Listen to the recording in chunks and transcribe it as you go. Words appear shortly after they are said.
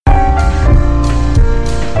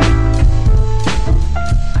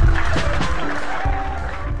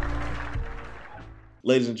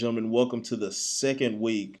Ladies and gentlemen, welcome to the second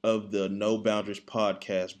week of the No Boundaries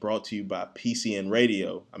podcast brought to you by PCN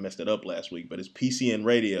Radio. I messed it up last week, but it's PCN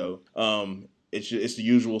Radio. It's the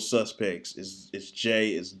usual suspects. It's Jay,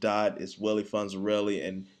 it's Dot, it's Welly Fonzarelli,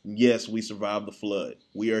 and yes, we survived the flood.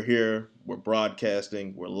 We are here, we're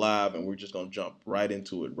broadcasting, we're live, and we're just going to jump right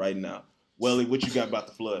into it right now. Welly, what you got about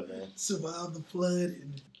the flood, man? Survived the flood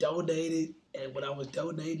and donated, and when I was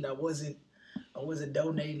donating, I wasn't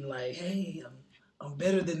donating like, hey, I'm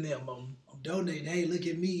better than them. I'm donating. Hey, look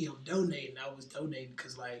at me. I'm donating. I was donating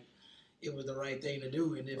because like it was the right thing to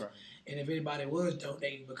do. And if anybody was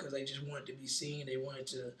donating because they just wanted to be seen, they wanted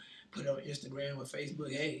to put it on Instagram or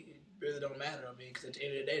Facebook. Hey, it really don't matter. I mean, because at the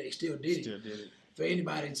end of the day, they still did it. For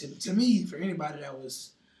anybody to me, for anybody that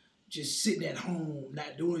was just sitting at home,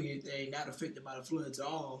 not doing anything, not affected by the floods at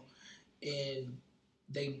all, and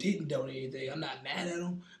they didn't donate anything, I'm not mad at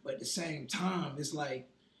them. But at the same time, it's like,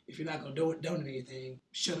 if you're not going to donate anything,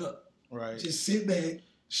 shut up. Right. Just sit back,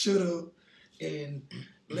 shut up, and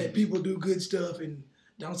let people do good stuff. And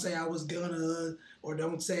don't say I was gonna, or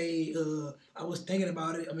don't say I was thinking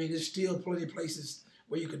about it. I mean, there's still plenty of places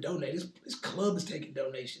where you could donate. It's clubs taking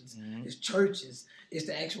donations. Mm-hmm. It's churches. It's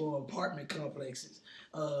the actual apartment complexes.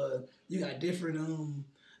 You got different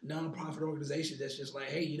nonprofit organizations that's just like,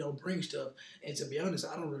 hey, you don't bring stuff. And to be honest,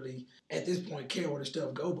 I don't really, at this point, care where the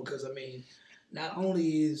stuff go because, I mean, not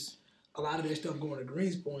only is a lot of that stuff going to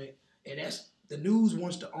Greenspoint, and that's the news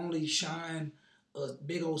wants to only shine a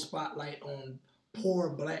big old spotlight on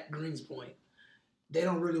poor black Greenspoint. They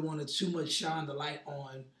don't really want to too much shine the light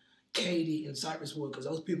on Katy and Cypress Wood because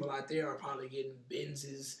those people out there are probably getting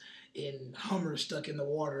Benzes and Hummers stuck in the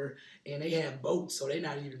water, and they have boats, so they're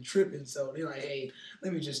not even tripping. So they're like, hey,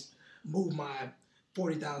 let me just move my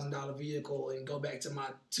 $40,000 vehicle and go back to my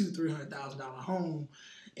 $200,000-$300,000 home.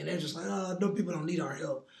 And they're just like, oh, no, people don't need our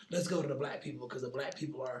help. Let's go to the black people because the black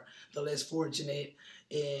people are the less fortunate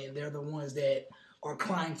and they're the ones that are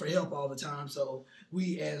crying for help all the time. So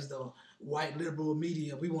we, as the white liberal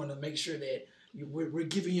media, we want to make sure that we're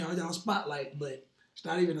giving y'all spotlight, but it's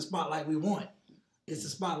not even a spotlight we want. It's a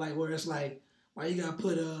spotlight where it's like, why you got to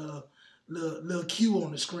put Lil Q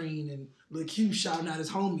on the screen and Lil Q shouting out his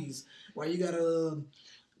homies? Why you got to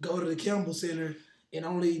go to the Campbell Center and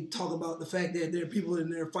only talk about the fact that there are people in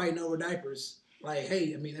there fighting over diapers? Like,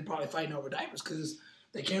 hey, I mean, they're probably fighting over diapers because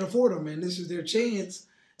they can't afford them, and this is their chance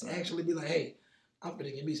to actually be like, hey, I'm going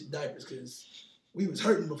to get me some diapers because we was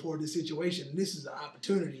hurting before this situation, and this is an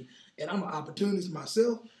opportunity. And I'm an opportunist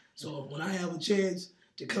myself, so when I have a chance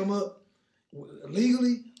to come up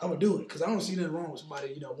legally, I'm going to do it because I don't see nothing wrong with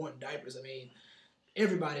somebody, wanting diapers. I mean,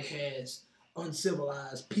 everybody has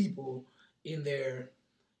uncivilized people in their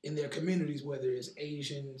communities, whether it's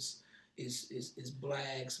Asians, it's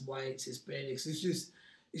blacks, whites, Hispanics. It's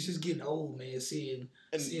just getting old, man. Seeing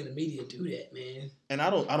the media do that, man. And I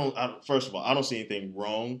don't. First of all, I don't see anything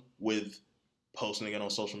wrong with posting it on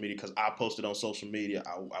social media because I posted on social media.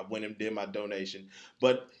 I went and did my donation.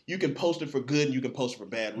 But you can post it for good and you can post it for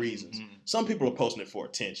bad reasons. Mm-hmm. Some people are posting it for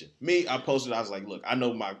attention. Me, I posted. I was like, look, I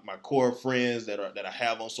know my core friends that I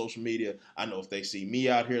have on social media. I know if they see me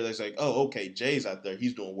out here, they're like, oh, okay, Jay's out there.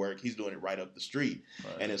 He's doing work. He's doing it right up the street,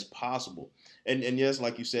 right. And it's possible. And yes,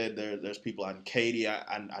 like you said, there's people out in Katy.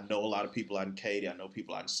 I know a lot of people out in Katy. I know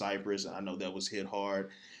people out in Cypress, and I know that was hit hard.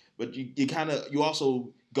 But you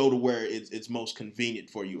also go to where it's most convenient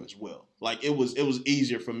for you as well. Like it was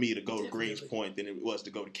easier for me to go to Greenspoint than it was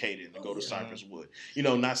to go to Katy and to go to Cypress Wood.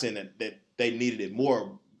 Not saying that they needed it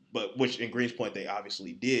more, but which in Greenspoint they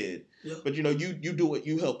obviously did. Yep. But you do it.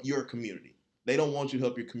 You help your community. They don't want you to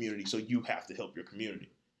help your community, so you have to help your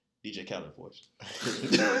community. DJ Khaled voice.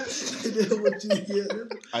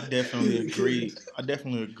 I definitely agree. I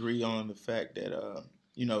definitely agree on the fact that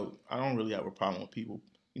I don't really have a problem with people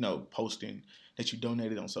posting that you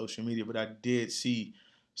donated on social media, but I did see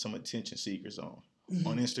some attention seekers on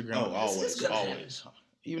Instagram. Oh, always.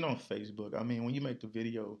 Even on Facebook. I mean, when you make the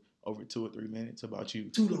video over 2 or 3 minutes about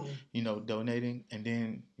you, donating, and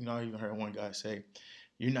then, I even heard one guy say,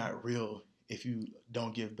 you're not real if you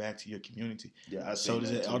don't give back to your community. Yeah, so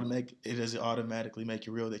does it automatically make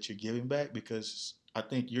you real that you're giving back? Because I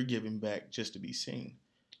think you're giving back just to be seen.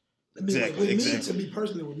 Exactly. To me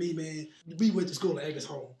personally, with me, man, we went to school at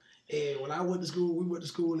Eggershome. And when I went to school, we went to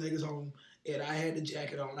school at Eggershome, and I had the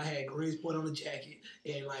jacket on. I had Greenspoint on the jacket.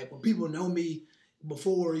 And, like, when people know me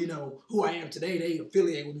before, who I am today, they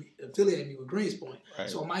affiliate me with Greenspoint. Right.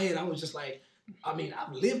 So in my head, I was just like, I mean,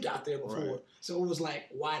 I've lived out there before. Right. So it was like,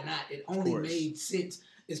 why not? It only made sense,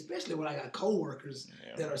 especially when I got coworkers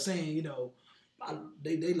that are saying,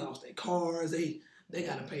 they lost their cars, they They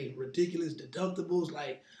got to pay ridiculous deductibles.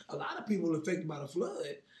 Like, a lot of people affected by the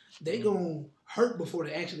flood, they going to hurt before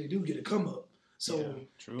they actually do get a come up. So yeah,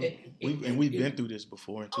 true. We've been through this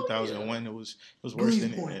before. In 2001, it was worse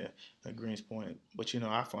than it at Greens Point. But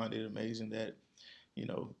I find it amazing that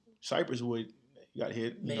Cypress Wood got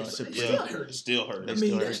hit. Man, Still hurt.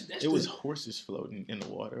 It was horses floating in the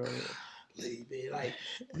water. Like,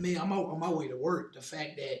 man, I'm on my way to work. The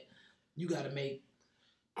fact that you got to make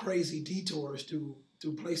crazy detours through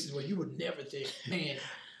places where you would never think, man.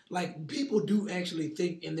 Like, people do actually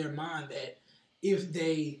think in their mind that if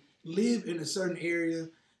they live in a certain area,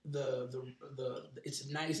 it's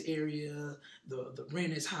a nice area, the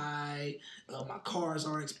rent is high, my cars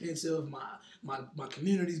are expensive, my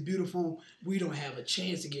community's beautiful, we don't have a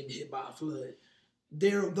chance of getting hit by a flood.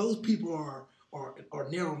 Those people are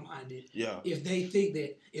narrow-minded. Yeah. If they think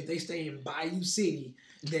that if they stay in Bayou City,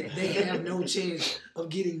 that they have no chance of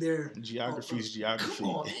getting their geography. Come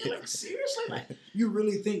on, man, like, seriously, like, you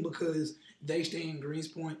really think because they stay in Greens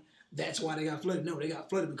Point, that's why they got flooded? No, they got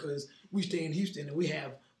flooded because we stay in Houston and we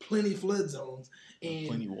have plenty flood zones and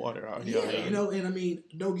plenty water out here. Yeah, and I mean,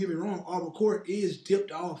 don't get me wrong, Auburn Court is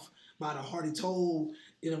dipped off by the Hardy Toll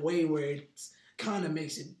in a way where it's kind of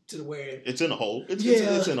makes it to the where it's in a hole. It's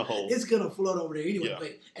in a hole. It's gonna float over there anyway. Yeah.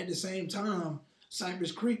 But at the same time,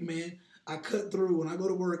 Cypress Creek, man, I cut through when I go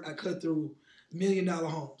to work. I cut through $1 million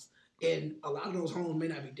homes, and a lot of those homes may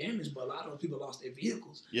not be damaged, but a lot of those people lost their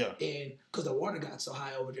vehicles. Yeah, and because the water got so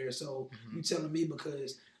high over there. So you telling me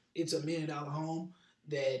because it's $1 million home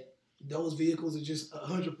that those vehicles are just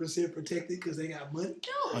 100% protected because they got money?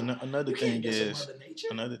 No. Another thing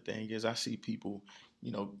is I see people,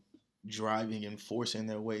 driving and forcing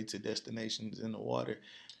their way to destinations in the water.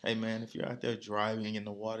 Hey man, if you're out there driving in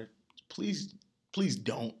the water, please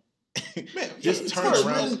don't. Man, just turn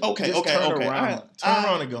around. Okay. Turn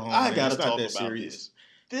around and go home. I gotta talk about this.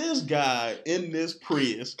 This guy in this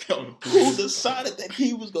Prius who decided that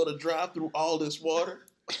he was gonna drive through all this water,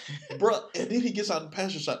 bruh, and then he gets out the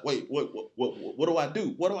passenger side. Wait, what do I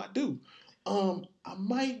do? What do I do? I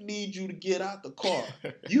might need you to get out the car.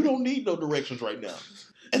 You don't need no directions right now.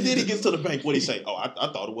 And then he gets to the bank. What he say? Oh, I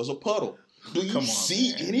thought it was a puddle. Do you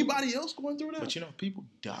see anybody else going through that? But people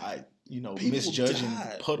died. Misjudging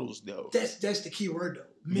puddles though. That's the key word though.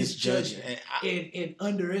 Misjudging and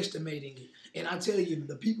underestimating it. And I tell you,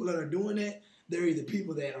 the people that are doing that, they're either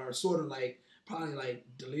people that are sort of probably like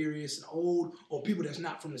delirious and old, or people that's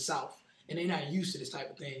not from the South and they're not used to this type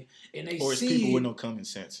of thing. And they or it's people with no common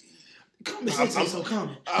sense. Common sense ain't so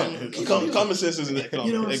common. Common sense isn't that common.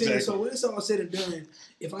 You know what I'm exactly. saying? So when it's all said and done,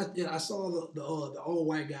 if I saw the old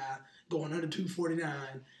white guy going under 249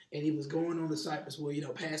 and he was going on the Cypress Wood,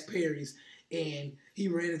 past Perry's, and he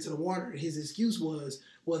ran into the water, and his excuse was,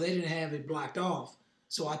 well, they didn't have it blocked off,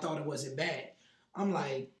 so I thought it wasn't bad. I'm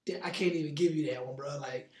like, I can't even give you that one, bro.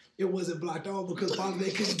 Like, it wasn't blocked off because probably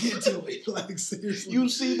they couldn't get to it. Like, seriously. You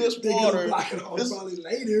see this water. Block it off probably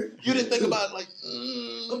later. You didn't think about it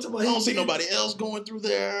I don't see nobody else going through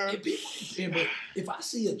there. But if I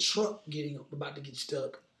see a truck about to get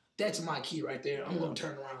stuck, that's my key right there. I'm going to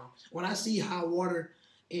turn around. When I see high water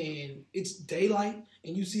and it's daylight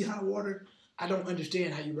and you see high water, I don't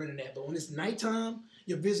understand how you're running that. But when it's nighttime,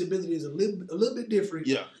 your visibility is a little bit different.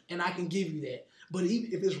 Yeah. And I can give you that. But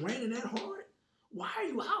even if it's raining that hard, why are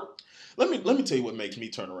you out? Let me tell you what makes me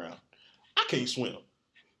turn around. I can't swim.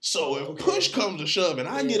 So if push comes to shove and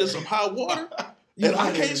I get in some high water and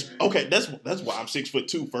I can't, that's why I'm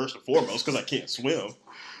 6'2" first and foremost, because I can't swim.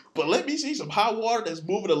 But let me see some high water that's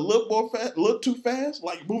moving a little too fast,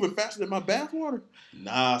 like moving faster than my bath water.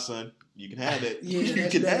 Nah, son, you can have that. You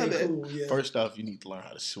can have that. Cool, yeah. First off, you need to learn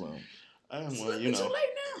how to swim. It's too late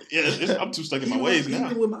now. Yeah, I'm too stuck in my ways now.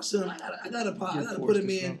 Even with my son, I gotta put him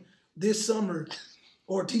in this summer,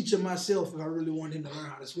 or teach him myself if I really want him to learn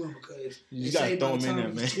how to swim, because you gotta throw him in there,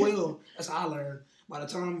 man. 12, that's how I learned. By the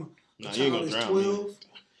time the child is 12.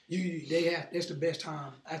 That's the best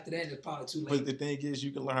time. After that, it's probably too late. But the thing is,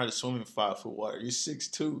 you can learn how to swim in 5 foot water. You're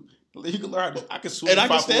 6'2". You can learn how to. I can swim. And I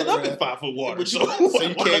can stand up in 5 foot water. So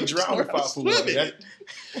you can't drown in 5 foot water.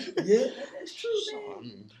 Yeah, that's true,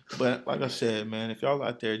 man. But like I said, man, if y'all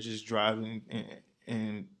out there just driving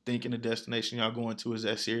and thinking the destination y'all going to is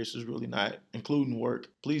that serious, is really not, including work,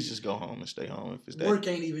 please just go home and stay home. If it's that work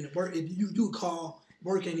ain't even work. If you do a call,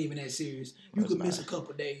 work ain't even that serious. You could miss a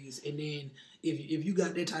couple of days, and then if you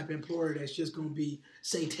got that type of employer that's just gonna be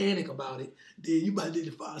satanic about it, then you might need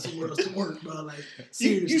to find somewhere else to work, bro. Like,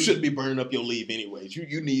 seriously, you shouldn't be burning up your leave anyways.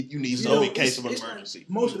 You need some in case of an emergency.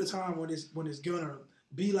 Most of the time when it's gonna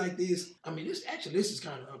be like this, I mean, this is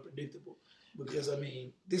kind of unpredictable. Because I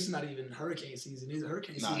mean, this is not even hurricane season. It's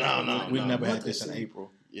hurricane season. We've never had this in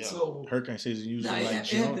April. Yeah. So hurricane season usually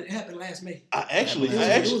it happened last May. I actually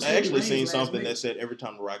seen something May. that said every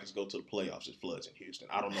time the Rockets go to the playoffs, it floods in Houston.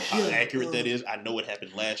 I don't know how accurate that is. I know it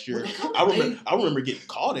happened last year. I remember getting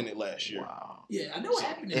caught in it last year. Wow. Yeah, I know it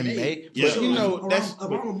happened in May. Yeah, sure. You know,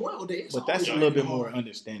 around Memorial Day. But that's a little bit more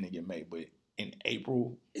understanding in May. But in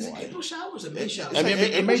April, is it April showers or May showers? I mean,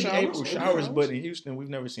 it may be April showers, showers, but in Houston, we've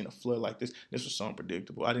never seen a flood like this. This was so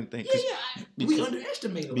unpredictable. I didn't think. We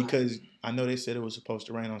underestimated because I know they said it was supposed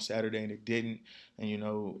to rain on Saturday and it didn't. And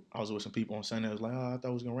I was with some people on Sunday. I was like, oh, I thought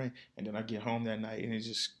it was gonna rain. And then I get home that night and it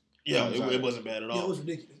just it wasn't bad at all. Yeah, it was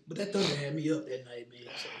ridiculous. But that thunder had me up that night, man.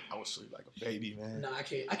 So. I was asleep like a baby, man. No, I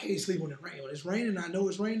can't sleep when it rains. When it's raining, I know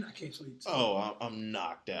it's raining. I can't sleep. So. Oh, I'm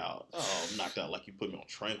knocked out. Oh, I'm knocked out like you put me on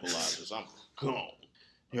tranquilizers. I'm gone.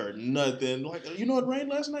 You heard nothing. Like, it rained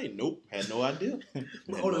last night? Nope. Had no idea.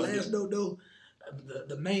 On the last note, though,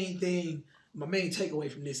 the main thing, my main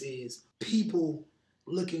takeaway from this is people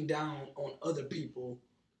looking down on other people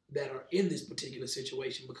that are in this particular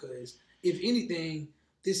situation. Because if anything,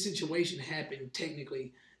 this situation happened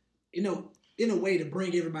technically, in a way to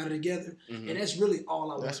bring everybody together. Mm-hmm. And that's really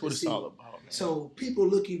all I want to see. That's what it's all about, man. So people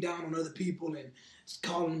looking down on other people and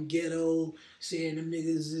calling them ghetto, saying them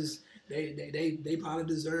niggas is... They probably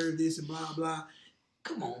deserve this and blah blah.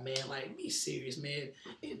 Come on, man. Like, be serious, man.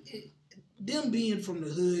 Them being from the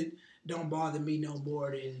hood don't bother me no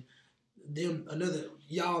more than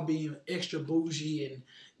y'all being extra bougie and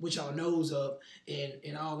with y'all nose up. And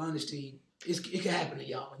in all honesty, it can happen to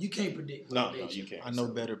y'all. You can't predict. No, you can't. I know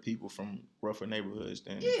better people from rougher neighborhoods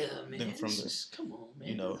than from come on,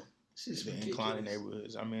 man. The inclining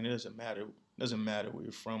neighborhoods. I mean, it doesn't matter. Doesn't matter where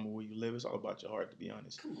you're from or where you live. It's all about your heart, to be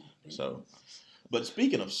honest. Come on, man. So, but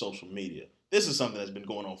speaking of social media, this is something that's been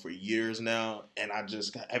going on for years now, and I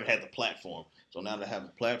just haven't had the platform. So now that I have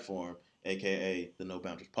the platform, aka the No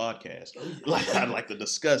Boundaries Podcast, I'd like to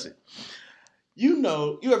discuss it.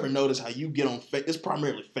 You ever notice how you get on? It's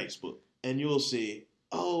primarily Facebook, and you'll see,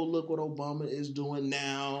 oh, look what Obama is doing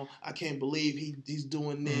now. I can't believe he's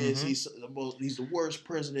doing this. Mm-hmm. He's the worst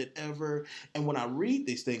president ever. And when I read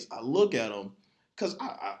these things, I look at them because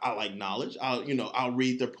I like knowledge. I'll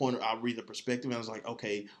read their point. I'll read the perspective, and I was like,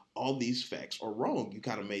 okay, all these facts are wrong. You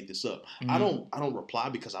kind of made this up. Mm-hmm. I don't reply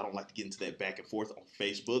because I don't like to get into that back and forth on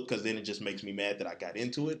Facebook because then it just makes me mad that I got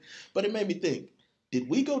into it. But it made me think: did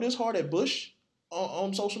we go this hard at Bush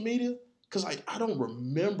on social media? Because I don't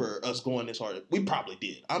remember us going this hard. We probably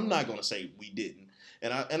did. I'm not going to say we didn't.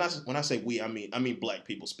 And I when I say we, I mean black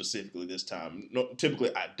people specifically this time. No,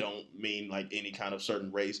 typically, I don't mean like any kind of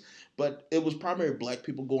certain race, but it was primarily black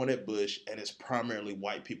people going at Bush, and it's primarily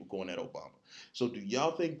white people going at Obama. So, do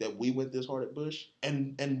y'all think that we went this hard at Bush?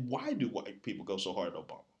 And why do white people go so hard at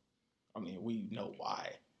Obama? I mean, we know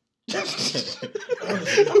why. We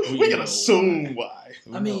can assume why.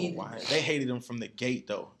 I mean, why. They hated him from the gate,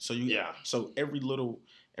 though. So So every little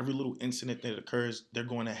incident that occurs, they're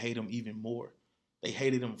going to hate him even more. They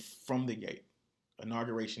hated him from the gate.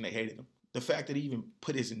 Inauguration, they hated him. The fact that he even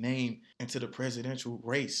put his name into the presidential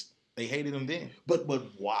race, they hated him then. But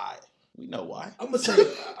why? We know why. I'm gonna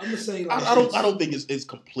say. Like I don't think it's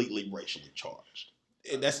completely racially charged.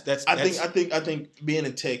 I think being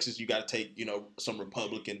in Texas, you got to take some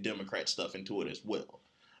Republican Democrat stuff into it as well.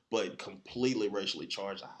 But completely racially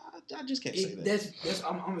charged, I just can't say that.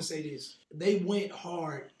 I'm gonna say this. They went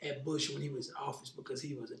hard at Bush when he was in office because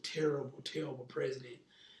he was a terrible, terrible president.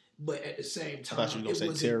 But at the same time, I thought you were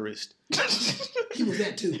gonna say terrorist. He was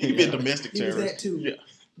that too. He been domestic terrorist. He was that too. Yeah.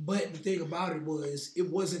 But the thing about it was, it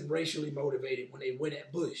wasn't racially motivated when they went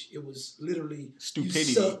at Bush. It was literally stupidity.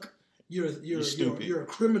 You suck. You're a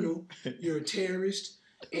criminal. You're a terrorist,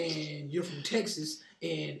 and you're from Texas.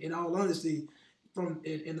 And in all honesty,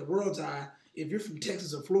 in the world's eye, if you're from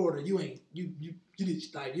Texas or Florida, you're the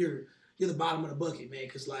bottom of the bucket, man.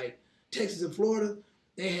 Because like Texas and Florida,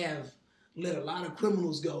 they have let a lot of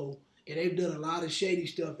criminals go, and they've done a lot of shady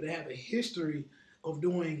stuff. And they have a history of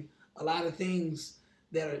doing a lot of things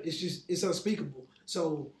that are it's unspeakable.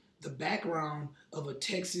 So the background of a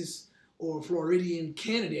Texas or Floridian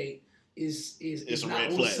candidate is a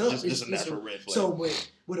red flag. It's a natural red flag. So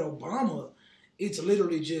with Obama, it's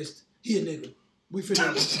literally just he a nigga. We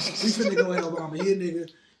finna go at Obama. He a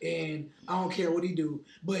nigga, and I don't care what he do.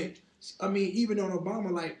 But I mean, even on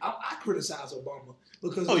Obama, like I criticize Obama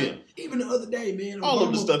because even the other day, man, Obama, all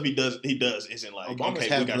of the stuff he does isn't like Obama's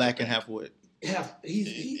half black and half white.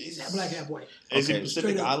 He's half black, half white. Is he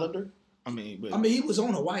Pacific Islander? I mean, he was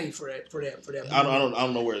on Hawaii for that. I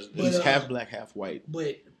don't know where he's half black, half white.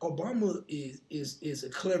 But Obama is a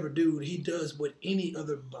clever dude. He does what any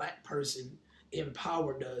other black person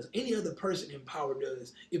Empower does, any other person Empower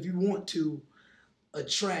does, if you want to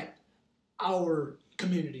attract our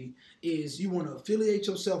community, is you want to affiliate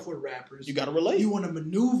yourself with rappers. You gotta relate. You want to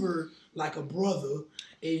maneuver like a brother,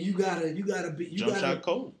 and you gotta be. Jump shot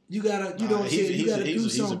cold. You gotta, you know what I'm saying? You gotta do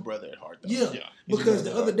something. He's a brother at heart, though. Yeah, because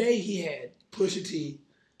the other day he had Pusha T,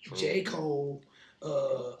 True. J. Cole, I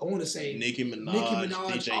want to say Nicki Minaj,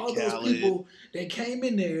 DJ all Khaled. those people that came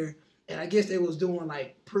in there, and I guess they was doing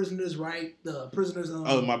like prisoners, right? The prisoners.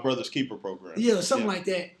 My Brother's Keeper program. Yeah, something like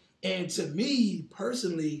that. And to me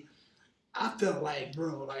personally, I felt like,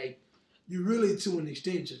 bro, like you really to an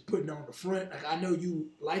extent just putting on the front. Like I know you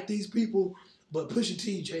like these people, but Pusha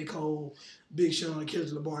T, J. Cole, Big Sean,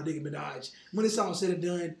 Kendrick Lamar, Nicki Minaj, when it's all said and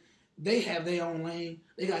done, they have their own lane.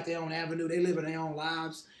 They got their own avenue. They live in their own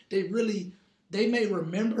lives. They may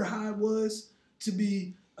remember how it was to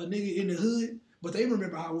be a nigga in the hood, but they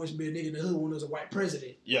remember how it was to be a nigga in the hood when there was a white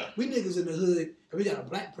president. Yeah. We niggas in the hood, and we got a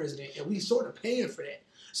black president, and we sort of paying for that.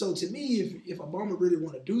 So to me, if Obama really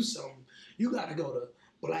want to do something, you got to go to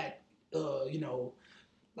black,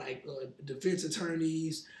 defense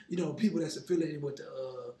attorneys, people that's affiliated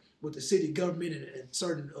with the city government and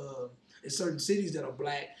certain cities that are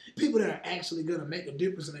black, people that are actually going to make a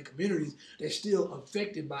difference in their communities. They're still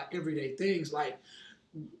affected by everyday things like,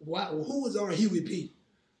 who is our Huey P?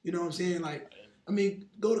 You know what I'm saying? Like, I mean,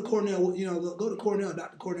 go to Cornell, go to Cornell,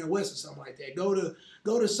 Dr. Cornell West or something like that.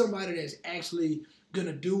 Go to somebody that's actually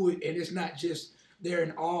gonna do it, and it's not just they're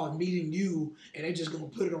in awe meeting you, and they just gonna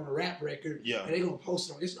put it on a rap record, Yeah. and they gonna post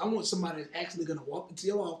it on. I want somebody that's actually gonna walk into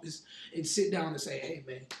your office and sit down and say, "Hey,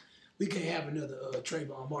 man, we can't have another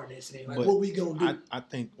Trayvon Martin incident. Like, what we gonna do?" I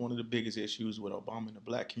think one of the biggest issues with Obama and the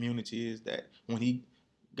black community is that when he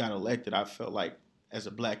got elected, I felt like as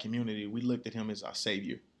a black community, we looked at him as our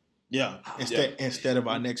savior. Yeah. Instead of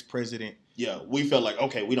our next president. Yeah. We felt like,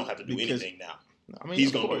 okay, we don't have to do Because, anything now. I mean,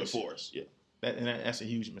 He's going to do it for us. Yeah. That's a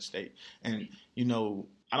huge mistake. And,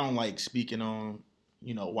 I don't like speaking on,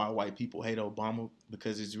 why white people hate Obama,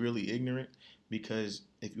 because it's really ignorant. Because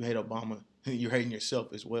if you hate Obama, you're hating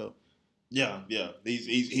yourself as well. Yeah, yeah.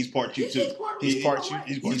 He's part you too. He's part you.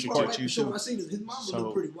 He's part you too. I seen his mom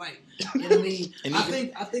look pretty white. You know what I mean?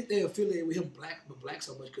 I think they affiliate with him black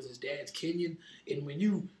so much because his dad's Kenyan. And when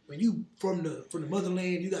you from the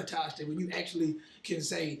motherland, you got ties to. When you actually can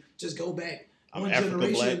say, just go back I'm one African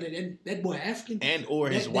generation, black. and that boy African, and or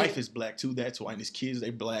his wife is black too. That's why, and his kids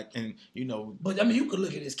they black, and But I mean, you could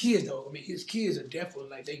look at his kids though. I mean, his kids are definitely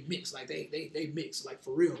like they mix, like they mix, like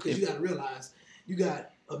for real. Because you got to realize you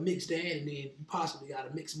got a mixed dad, and then you possibly got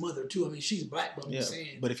a mixed mother too. I mean, she's black, but I'm just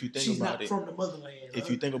saying. But if you think she's about not from the motherland. If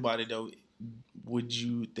you think about it though, would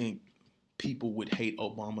you think people would hate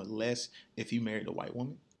Obama less if he married a white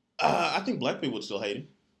woman? I think black people would still hate him.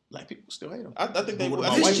 Black people still hate him. I think they would.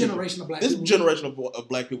 This generation of black people. This generation of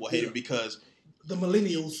black people hate him because the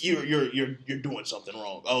millennials. You're doing something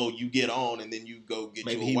wrong. Oh, you get on and then you go get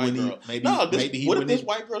you a white girl. What if this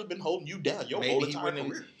white girl's been holding you down your whole entire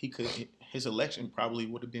career? He could. His election probably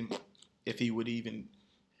would have been if he would even.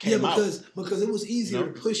 Because it was easier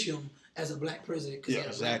to push him as a black president because he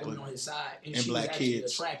had a black woman on his side and she black was actually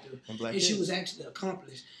kids. attractive And she was actually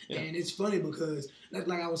accomplished. Yeah. And it's funny because like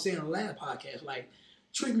I was saying on the last podcast, like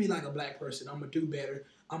treat me like a black person. I'm gonna do better.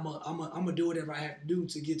 I'm gonna do whatever I have to do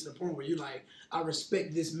to get to the point where you're like, I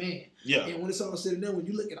respect this man. Yeah. And when it's all said and done, when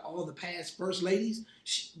you look at all the past first ladies,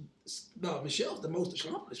 Michelle's the most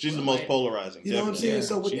accomplished. She's the most polarizing. You know what I'm saying? Yeah,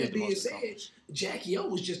 so with that being said, Jackie O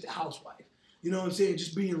was just a housewife. You know what I'm saying?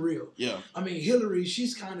 Just being real. Yeah. I mean, Hillary,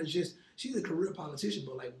 she's kind of she's a career politician,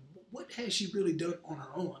 but like, what has she really done on her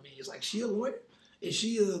own? I mean, it's like, she a lawyer? Is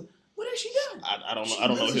she what has she done? I don't know. I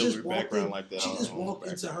don't know Hillary's background like that. She just walked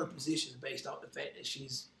into her positions based off the fact that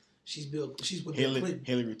she's with Bill Clinton.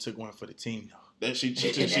 Hillary took one for the team though. That she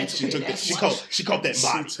caught that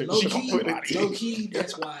body. Low key,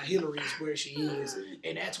 that's why Hillary is where she is,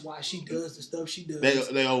 and that's why she does the stuff she does.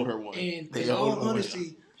 They owed her one. And in all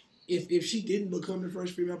honesty, if she didn't become the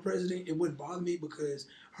first female president, it wouldn't bother me because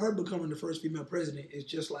her becoming the first female president is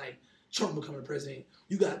just like Trump becoming president.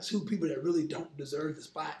 You got two people that really don't deserve the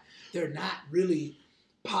spot. They're not really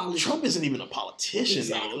polished. Trump isn't even a politician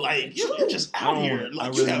though. Like you're just I out don't here. wanna- Like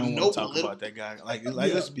I you really have don't no want to talk political. about that guy. Like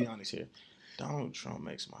let's be honest here. Donald Trump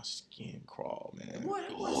makes my skin crawl, man.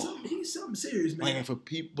 He's something serious, man. Like, and for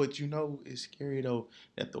people, but it's scary though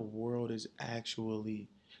that the world is actually.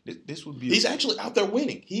 This would be. He's actually out there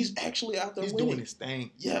winning. He's actually out there He's winning. doing his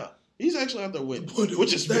thing. Yeah. He's actually out there winning, Boy,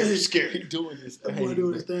 which is very scary. He's doing his That thing. boy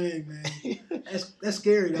doing his thing, man. That's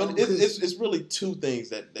scary, though. But it's really two things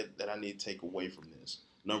that I need to take away from this.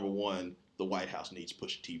 Number one, the White House needs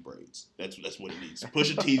Pusha T braids. That's what it needs.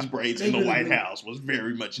 Pusha T's braids in the White House was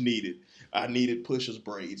very much needed. I needed Pusha's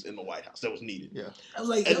braids in the White House. That was needed. Yeah. I was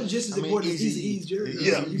like, that was just as important as Eazy-E's jersey.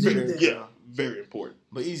 Yeah, You needed that. Yeah, very important.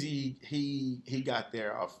 But Eazy, he got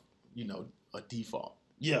there off, a default.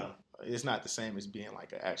 Yeah. It's not the same as being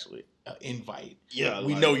like actually an invite. Yeah.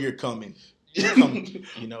 We know you're coming. You're coming,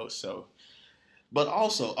 so. But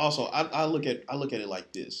also, I look at it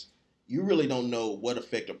like this. You really don't know what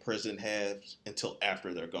effect a president has until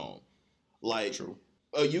after they're gone. Like, True.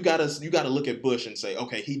 You gotta look at Bush and say,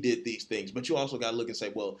 okay, he did these things, but you also gotta look and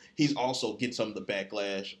say, well, he's also getting some of the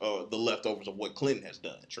backlash or the leftovers of what Clinton has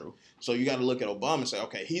done. True. So you gotta look at Obama and say,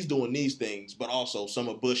 okay, he's doing these things, but also some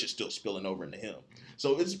of Bush is still spilling over into him.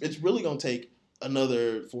 So it's really gonna take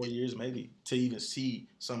another 4 years maybe to even see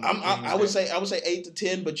some. I would say 8 to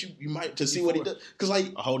 10, but you might to see what he does, because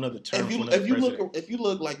like a whole nother term. If you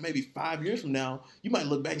look like maybe 5 years from now, you might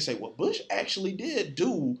look back and say, well, Bush actually did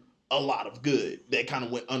do a lot of good that kind of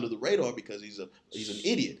went under the radar because he's an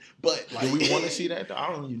idiot. But like, do we want to see that? Though?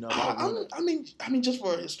 I don't even know. I mean, just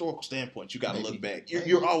for a historical standpoint, you got to look back.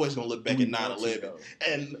 You're always going to look back at 9/11,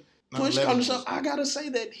 and push comes up. I gotta say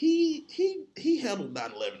that he handled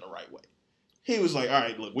 9/11 the right way. He was like, all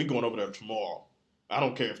right, look, we going over there tomorrow. I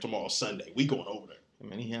don't care if tomorrow's Sunday. We going over there. I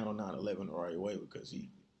mean, he handled 9/11 the right way because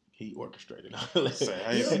he orchestrated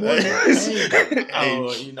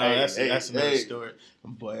 9/11. That's another story.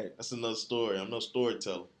 But that's another story. I'm no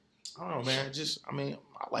storyteller. I don't know, man. I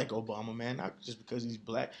like Obama, man. Not just because he's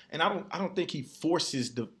black, and I don't think he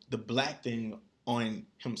forces the black thing on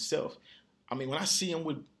himself. I mean, when I see him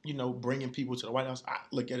with, bringing people to the White House, I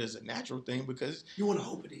look at it as a natural thing because you want to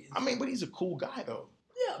hope it is. I mean, but he's a cool guy, though.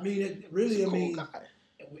 Yeah, I mean,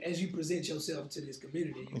 as you present yourself to this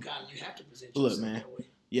community, you have to present yourself that way.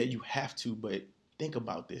 Yeah, you have to, but think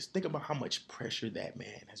about this. Think about how much pressure that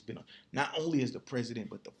man has been on. Not only as the president,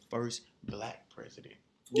 but the first black president.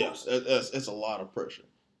 Yes, it's a lot of pressure.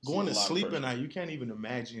 Going to sleep at night, you can't even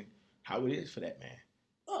imagine how it is for that man.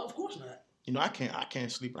 Oh, of course not. I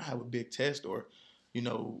can't sleep. I have a big test or an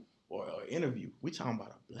interview. We talking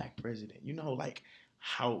about a black president. Like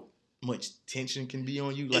how much tension can be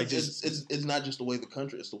on you. Like it's not just the way of the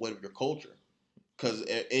country; it's the way of your culture. Because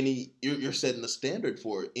you're setting the standard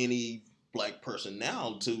for any black person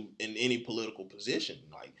now in any political position.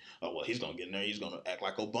 Like, oh well, he's gonna get in there. He's gonna act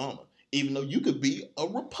like Obama, even though you could be a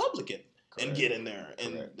Republican. Correct. And get in there,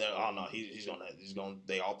 and oh no, he's gonna.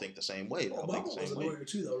 They all think the same way. Obama was a lawyer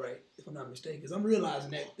too, though, right? If I'm not mistaken, because I'm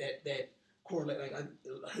realizing that correlate. Like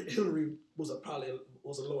Hillary was a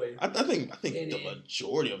lawyer. I think the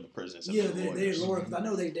majority of the presidents. They're lawyers. Because I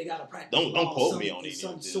know they got to practice. Don't quote me on any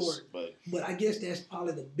of this, sort. But I guess that's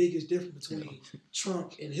probably the biggest difference between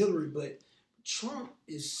Trump and Hillary. But Trump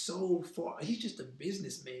is so far. He's just a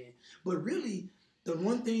businessman. But really, the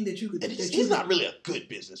one thing that you could... He's not really a good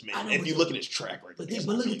businessman if you look at his track record. But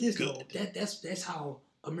look at this, though. That's how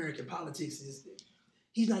American politics is.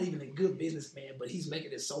 He's not even a good businessman, but he's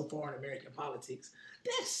making it so far in American politics.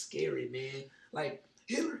 That's scary, man. Like,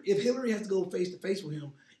 if Hillary has to go face to face with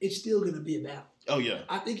him, it's still going to be a battle. Oh, yeah.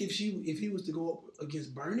 I think if he was to go up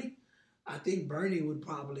against Bernie, I think Bernie would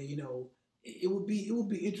probably, it would be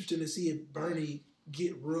interesting to see if Bernie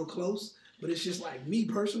get real close. But it's just like, me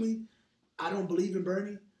personally, I don't believe in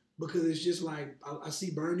Bernie because it's just like I see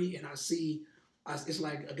Bernie and it's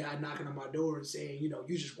like a guy knocking on my door and saying,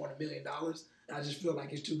 you just want $1 million. And I just feel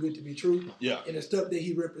like it's too good to be true. Yeah. And the stuff that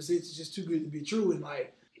he represents is just too good to be true. And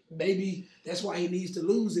like, maybe that's why he needs to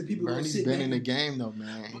lose. And people Bernie's sit been back in the game though,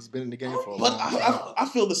 man. He's been in the game for a long time. But I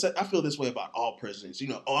feel this way about all presidents.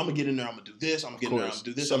 I'm gonna get in there. I'm gonna do this. I'm gonna get in there. I'm gonna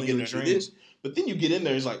do this. I'm gonna get in there and do this. But then you get in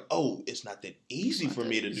there, it's like, oh, it's not that easy for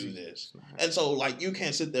me to do this. And so, like, you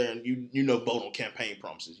can't sit there and vote on campaign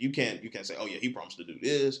promises. You can't say, oh yeah, he promised to do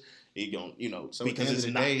this. He gonna, so because it's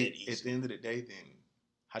not that easy. At the end of the day, then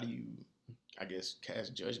how do you, I guess,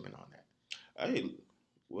 cast judgment on that? Hey,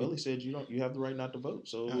 well, he said you have the right not to vote.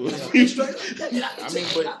 So I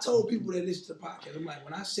told people that listen to the podcast, I'm like,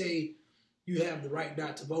 when I say you have the right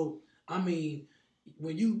not to vote, I mean,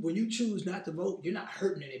 when you choose not to vote, you're not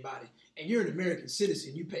hurting anybody, and you're an American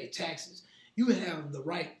citizen. You pay taxes. You have the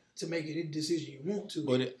right to make any decision you want to.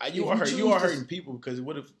 But you are hurting people because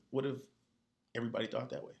what if everybody thought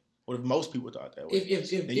that way? What if most people thought that way?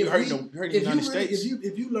 Then you're hurting the United States.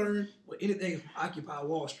 If you learn anything from Occupy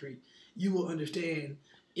Wall Street, you will understand.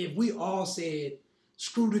 If we all said,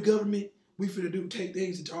 screw the government, we finna take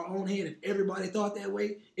things into our own hand, if everybody thought that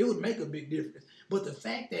way, it would make a big difference. But the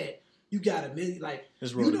fact that you got a million, like,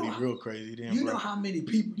 this road would be real crazy. Damn, know how many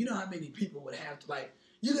people would have to, like,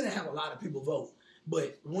 you're gonna have a lot of people vote.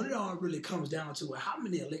 But when it all really comes down to it, how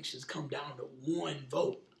many elections come down to one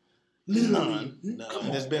vote? Literally, None. come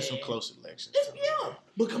on, There's been some man. close elections. Yeah,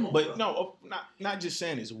 but come on, But bro. no, not just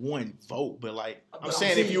saying it's one vote, but like But I'm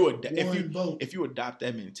saying if you one vote. if you adopt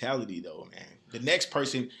that mentality though, man, the next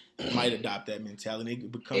person might adopt that mentality. It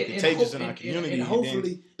could become contagious in our community, and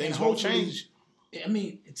hopefully things won't change. I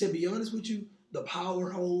mean, to be honest with you, the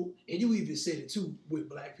power hold, and you even said it too with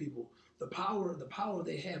black people. The power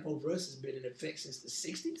they have over us has been in effect since the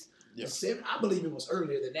 '60s, Yeah. the '70s. I believe it was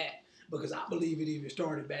earlier than that because I believe it even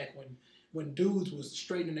started back when dudes was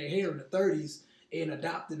straightening their hair in the '30s and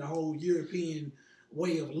adopting the whole European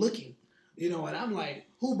way of looking. You know, and I'm like,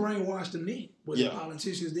 who brainwashed them then? Was it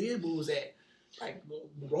politicians then? But was that like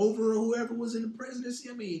Rover or whoever was in the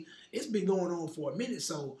presidency? I mean, it's been going on for a minute.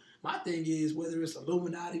 So my thing is, whether it's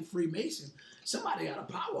Illuminati, Freemason, somebody got a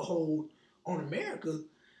power hold on America,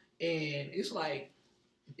 and it's like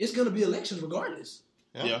it's gonna be elections regardless.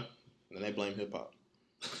 Yeah. And they blame hip hop.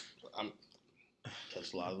 I'm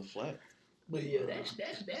catch a lot of the flack. But yeah, that's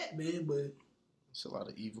that, man. But It's a lot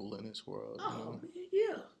of evil in this world. man,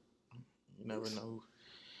 yeah. You never know.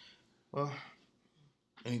 Well,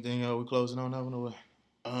 anything we closing on that one or what?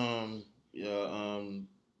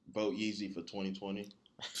 Vote Yeezy for 2020.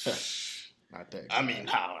 Not that. I mean,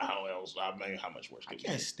 how else? I mean, how much worse? I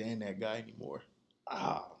can't stand that guy anymore.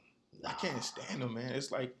 I can't stand him, man.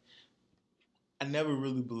 It's like I never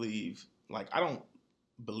really believe. Like I don't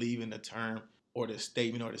believe in the term or the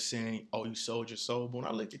statement or the saying, "Oh, you sold your soul." But when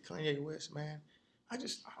I look at Kanye West, man, I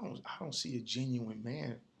don't see a genuine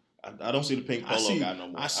man. I don't see the pink polo guy no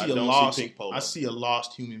more. I see pink polo. I see a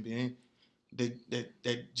lost human being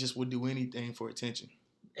that just would do anything for attention.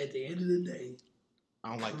 At the end of the day,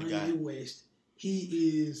 I don't like the Kanye guy. West,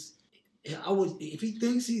 he is. If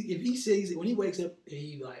he says it when he wakes up and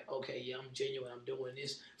he like, okay, yeah, I'm genuine, I'm doing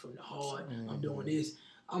this from the heart, I'm doing this,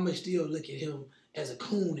 I'm gonna still look at him as a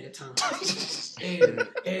coon at times. and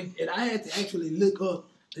I had to actually look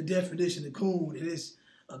up the definition of coon.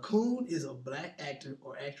 A coon is a black actor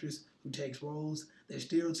or actress who takes roles that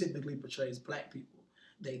stereotypically portrays black people.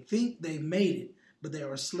 They think they've made it, but they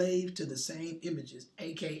are slaves to the same images,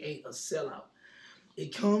 aka a sellout.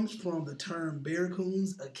 It comes from the term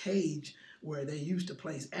barracoons, a cage where they used to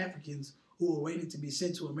place Africans who were waiting to be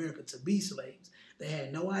sent to America to be slaves. They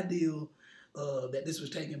had no idea that this was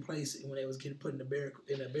taking place when they was getting put in the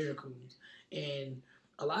barracoons. And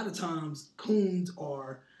a lot of times, coons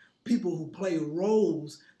are people who play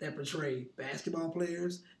roles that portray basketball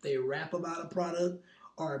players. They rap about a product,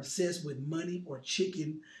 are obsessed with money or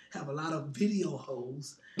chicken, have a lot of video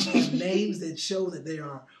hoes, have names that show that they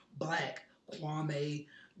are black. Kwame,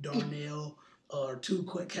 Darnell, two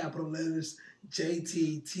quick capital letters,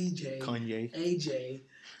 JT, TJ, Kanye, AJ,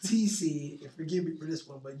 TC, and forgive me for this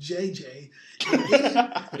one, but JJ,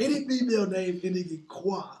 any female name ending in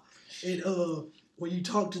Kwa. And when you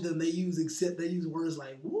talk to them, they use words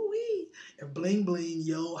like woo-wee and bling bling,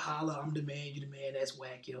 yo, holla, I'm the man, you the man, that's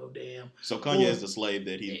whack, yo, damn. So Kanye is the slave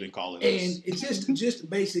that he's been calling us. And it's just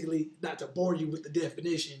basically, not to bore you with the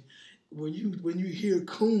definition, when you hear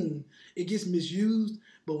coon, it gets misused,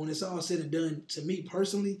 but when it's all said and done, to me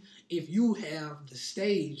personally, if you have the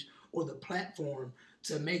stage or the platform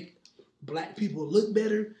to make black people look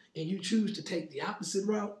better and you choose to take the opposite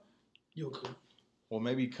route, you're cool. Or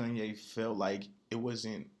maybe Kanye felt like it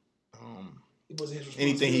wasn't his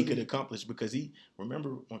anything he could accomplish because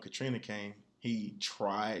remember when Katrina came, he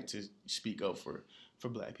tried to speak up for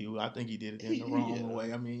black people. I think he did it in the wrong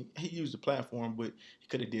way. I mean, he used the platform, but he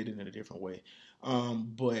could have did it in a different way.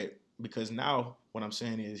 But because now what I'm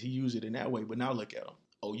saying is he used it in that way, but now look at him.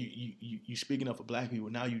 Oh, you speaking up for black people.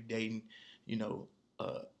 Now you dating,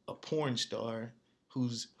 a porn star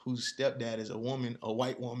whose stepdad is a woman, a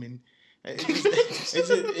white woman.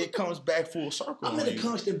 It comes back full circle. I'm in a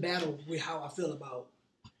constant battle with how I feel about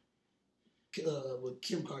with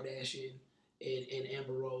Kim Kardashian and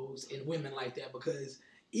Amber Rose and women like that, because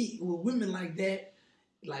with women like that,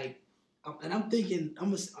 and I'm thinking,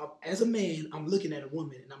 as a man, I'm looking at a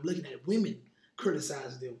woman and I'm looking at women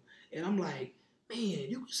criticize them, and I'm like, man,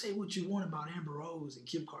 you can say what you want about Amber Rose and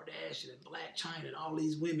Kim Kardashian and Blac Chyna and all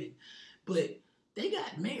these women, but they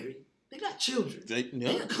got married, they got children,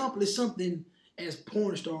 they accomplished something as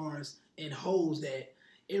porn stars and hoes that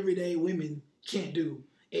everyday women can't do.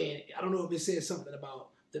 And I don't know if it says something about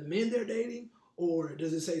the men they're dating, or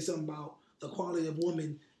does it say something about the quality of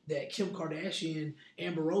woman that Kim Kardashian,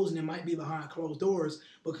 Amber Rose, and them might be behind closed doors?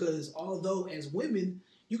 Because although as women,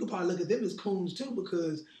 you could probably look at them as coons too,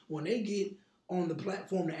 because when they get on the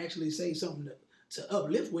platform to actually say something to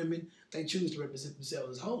uplift women, they choose to represent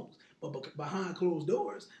themselves as hoes. But behind closed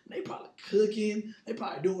doors, they probably cooking. They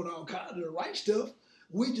probably doing all kinds of the right stuff.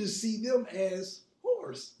 We just see them as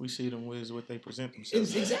whores. We see them as what they present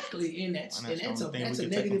themselves. Exactly, and that's a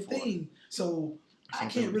negative thing. So I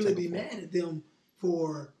Something can't we really take be them mad at them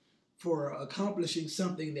for accomplishing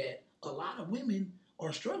something that a lot of women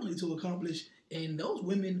are struggling to accomplish, and those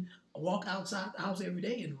women walk outside the house every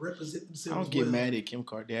day and represent themselves. I don't get mad at Kim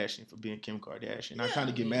Kardashian for being Kim Kardashian. I kind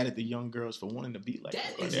of get mad at the young girls for wanting to be like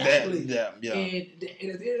that. Kim Kardashian. Exactly. And at the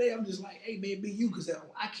end of the day, I'm just like, hey man, be you, because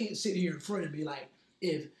I can't sit here in front and be like,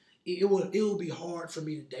 if it will be hard for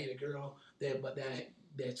me to date a girl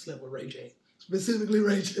that slept with Ray J. Specifically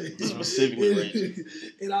Ray J.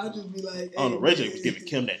 And I'll just be like, hey, oh no, Ray J was giving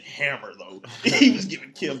Kim that hammer though. He was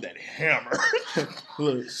giving Kim that hammer.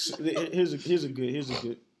 Look, here's a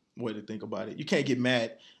good way to think about it. You can't get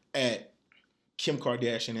mad at Kim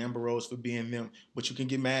Kardashian and Amber Rose for being them, but you can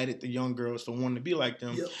get mad at the young girls for wanting to be like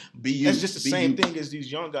them. Yep. Be you. That's just the same thing as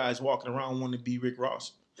these young guys walking around wanting to be Rick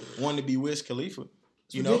Ross, wanting to be Wiz Khalifa.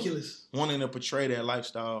 It's ridiculous. Wanting to portray that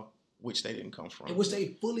lifestyle which they didn't come from. And which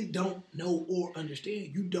they fully don't know or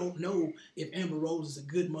understand. You don't know if Amber Rose is a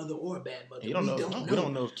good mother or a bad mother. You don't know. We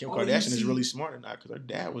don't know if Kim Kardashian is really smart or not because her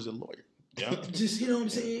dad was a lawyer. Yeah. Just, you know what I'm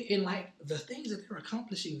saying? And like the things that they're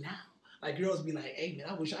accomplishing now. Like girls be like, hey man,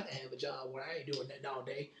 I wish I could have a job where I ain't doing that all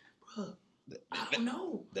day. Bruh, I don't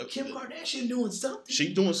know. Kim Kardashian doing something.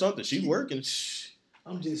 She's doing something. She's working.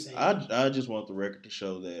 I'm just saying. I just want the record to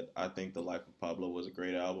show that I think The Life of Pablo was a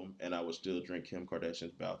great album, and I would still drink Kim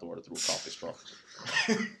Kardashian's bathwater through a coffee straw.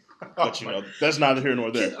 But you know, that's neither here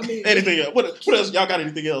nor there. I mean, anything else? What else? Y'all got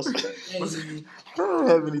anything else? I don't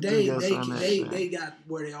have anything else on that. They got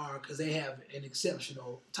where they are because they have an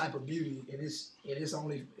exceptional type of beauty, and it's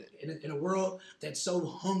only in a world that's so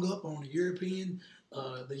hung up on the European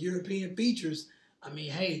features. I mean,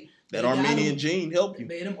 hey. That Armenian gene helped you.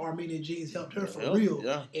 Man, them Armenian genes helped her for real.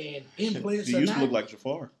 Yeah. And implants she or used not. to look like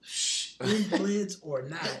Jafar. Implants or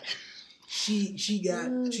not. She got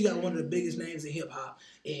one of the biggest names in hip hop.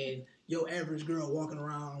 And your average girl walking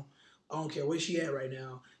around, I don't care where she at right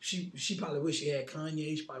now. She probably wish she had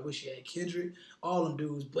Kanye. She probably wish she had Kendrick. All them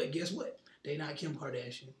dudes. But guess what? They not Kim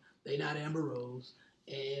Kardashian. They not Amber Rose.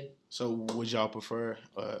 And so would y'all prefer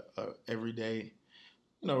a everyday,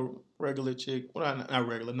 regular chick, well, not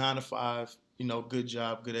regular, 9 to 5, good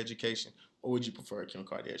job, good education, or would you prefer Kim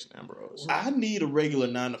Kardashian and Amber Rose? I need a regular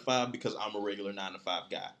 9 to 5 because I'm a regular 9 to 5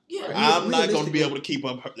 guy. Yeah, I'm not going to be able to keep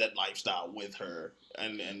up that lifestyle with her.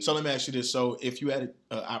 And so let me ask you this: so if you had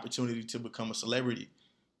an opportunity to become a celebrity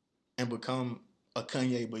and become a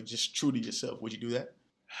Kanye, but just true to yourself, would you do that?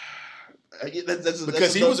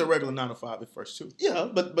 Because he was a regular 9 to 5 at first too. Yeah,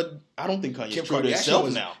 but I don't think Kanye's true to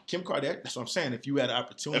himself now. Kim Kardashian. That's what I'm saying. If you had an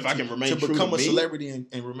opportunity, if I can remain to true become to a me, celebrity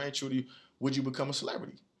and remain true to you, would you become a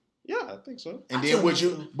celebrity? Yeah, I think so. And then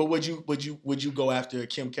would you go after a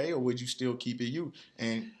Kim K, or would you still keep it you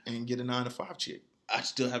and get a 9 to 5 chick? I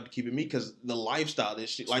still have to keep it me because the lifestyle,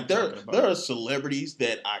 this shit. Like there are celebrities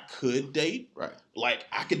that I could date. Right. Like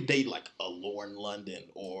I could date like a Lauren London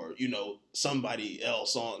or somebody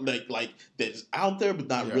else on like that's out there but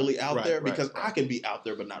not really out there because I can be out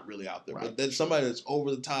there but not really out there. Right. But that's somebody that's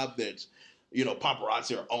over the top that's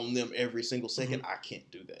paparazzi are on them every single second. Mm-hmm. I can't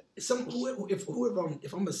do that. If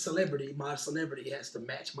I'm a celebrity, my celebrity has to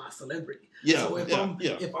match my celebrity. Yeah. So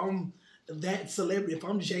if I'm that celebrity, if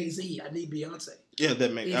I'm Jay-Z, I need Beyonce. Yeah,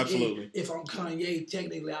 that makes absolutely. If I'm Kanye,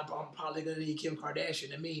 technically, I'm probably gonna need Kim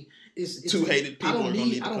Kardashian. I mean, it's two hated people are gonna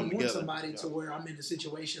need to come together. I don't want somebody to where I'm in a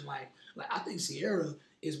situation like I think Sierra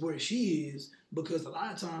is where she is because a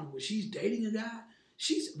lot of times when she's dating a guy,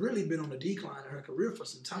 she's really been on the decline in her career for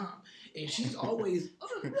some time, and she's always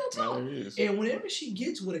real talk. And whenever she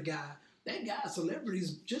gets with a guy, that guy's celebrity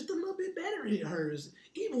is just a little bit better than hers,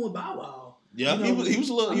 even with Bow Wow. Yeah, he was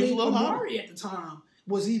a little Amari at the time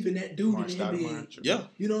was even that dude in the NBA. Yeah.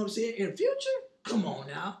 You know what I'm saying? In Future, come on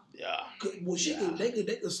now. Yeah. Well, they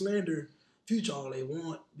could slander Future all they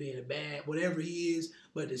want, being a bad, whatever he is,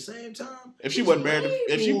 but at the same time, if she wasn't married,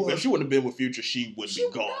 if she wouldn't have been with Future, she would be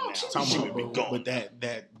gone now. She would be gone.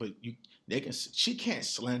 But she can't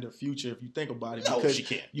slander Future if you think about it because she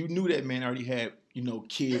can't. You knew that man already had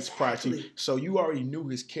kids prior to, so you already knew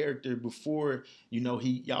his character before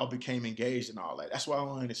y'all became engaged and all that. That's why I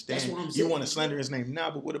don't understand. You want to slander his name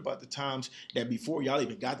now, but what about the times that before y'all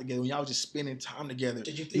even got together, when y'all was just spending time together?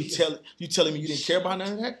 Did you telling me you didn't care about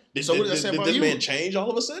none of that? Did this man change all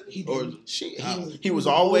of a sudden? He was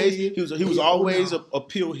always a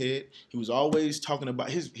pill head. He was always talking about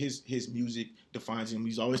his music defines him.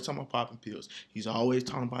 He's always talking about popping pills. He's always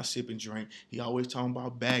talking about sipping drink. He always talking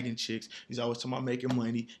about bagging chicks. He's always talking about making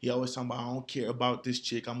money. He always talking about, I don't care about this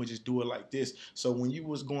chick. I'm going to just do it like this. So when you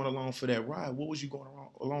was going along for that ride, what was you going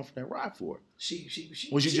along for that ride for?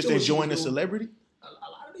 Was you just enjoying the celebrity? A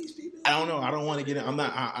lot of these people. I don't know. I don't want to get in. I'm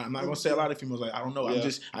not going to say a lot of females like, I don't know. Yeah.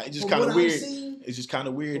 It's just kind of weird. It's just kind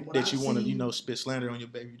of weird that you want to, spit slander on your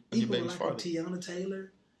baby's father. Tiana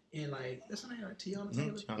Taylor. And like that's her name, right? Tiana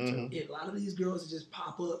Taylor. Mm-hmm. Yeah, a lot of these girls that just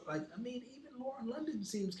pop up. Like I mean, even Lauren London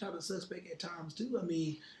seems kind of suspect at times too. I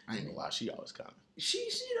mean, I ain't gonna lie, she always kind of. She,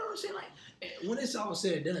 you know what I'm saying? Like when it's all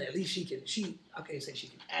said and done, at least she can. I can't say she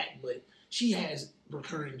can act, but she has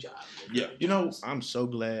recurring jobs. You know, I'm so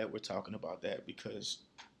glad we're talking about that because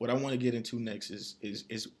what I want to get into next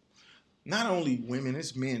is not only women,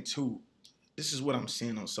 it's men too. This is what I'm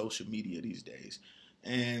seeing on social media these days,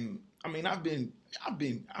 and I mean,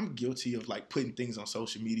 I'm guilty of like putting things on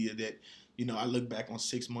social media that, I look back on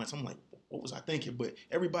 6 months, I'm like, what was I thinking? But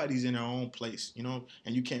everybody's in their own place, and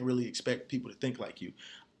you can't really expect people to think like you.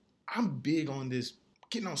 I'm big on this,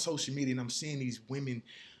 getting on social media and I'm seeing these women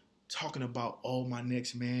talking about, oh, my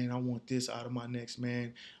next man, I want this out of my next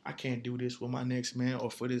man. I can't do this with my next man or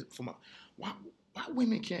for my, why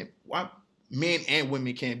men and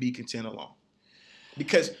women can't be content alone?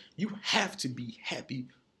 Because you have to be happy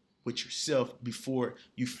with yourself before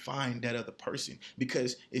you find that other person.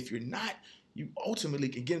 Because if you're not, you ultimately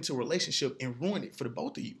can get into a relationship and ruin it for the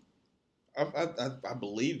both of you. I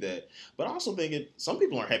believe that. But I also think some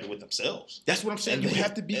people aren't happy with themselves. That's what I'm saying. You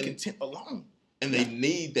have to be content alone. And they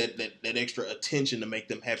need that extra attention to make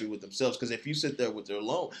them happy with themselves. Because if you sit there with their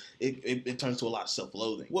alone, it turns to a lot of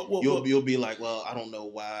self-loathing. You'll be like, well, I don't know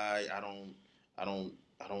why. I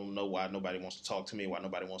don't know why nobody wants to talk to me, why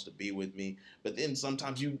nobody wants to be with me. But then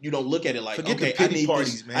sometimes you don't look at it like, okay, I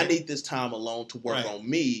need this time alone to work on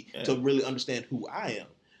me to really understand who I am.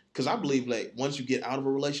 Because I believe like once you get out of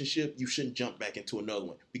a relationship, you shouldn't jump back into another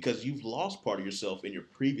one because you've lost part of yourself in your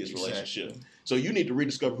previous relationship. So you need to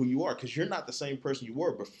rediscover who you are because you're not the same person you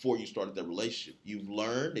were before you started that relationship. You've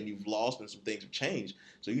learned and you've lost and some things have changed.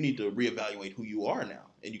 So you need to reevaluate who you are now.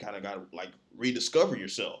 And you kind of got to like rediscover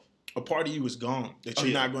yourself. A part of you is gone that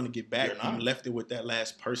you're not going to get back. You left it with that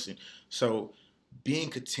last person. So being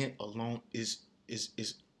content alone is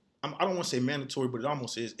I don't want to say mandatory, but it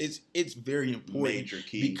almost is. It's very important. Major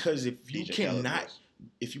key. Because if you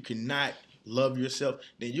cannot love yourself,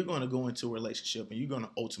 then you're going to go into a relationship and you're going to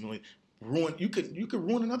ultimately ruin. You could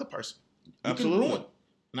ruin another person. Absolutely.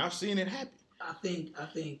 And I've seen it happen. I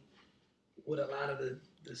think with a lot of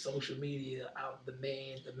the social media out, the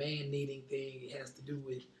man needing thing, it has to do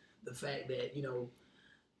with the fact that,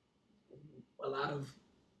 a lot of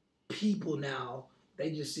people now,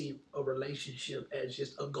 they just see a relationship as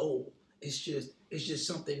just a goal. It's just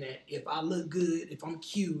something that if I look good, if I'm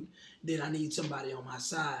cute, then I need somebody on my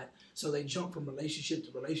side. So they jump from relationship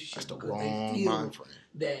to relationship because they feel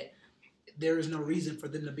that there is no reason for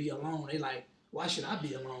them to be alone. They like, why should I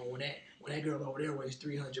be alone when that girl over there weighs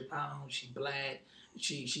 300 pounds, she black,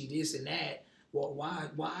 she this and that. Well,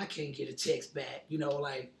 why I can't get a text back?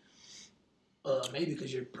 Maybe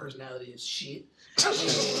because your personality is shit.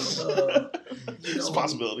 It's a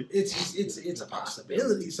possibility. It's a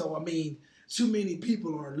possibility. So I mean, too many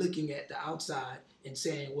people are looking at the outside and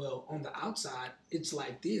saying, well, on the outside it's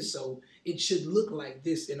like this, so it should look like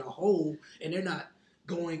this in a whole, and they're not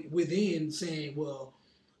going within saying, well,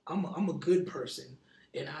 I'm a good person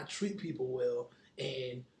and I treat people well,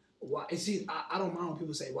 and why? See, I don't mind when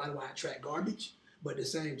people say, why do I attract garbage? But at the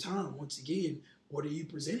same time, once again, what are you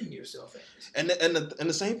presenting yourself as? And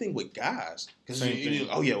the same thing with guys. Because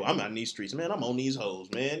I'm out in these streets, man. I'm on these hoes,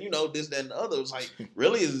 man. This, that, and the other. It's like,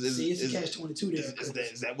 really? It's a catch-22 there.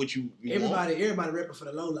 Is that what you everybody want? Everybody repping for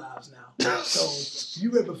the low lives now. So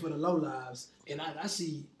you repping for the low lives, and I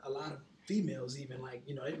see a lot of females even like,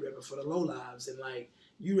 they repping for the low lives, and like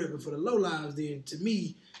you repping for the low lives. Then to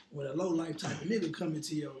me, when a low life type of nigga come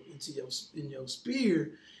into your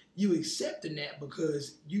sphere, you accepting that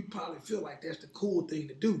because you probably feel like that's the cool thing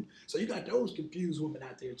to do. So you got those confused women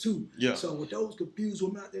out there too. Yeah. So with those confused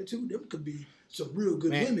women out there too, them could be some real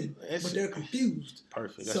good women, but they're confused.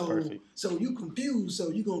 Perfect. That's perfect. So you confused, so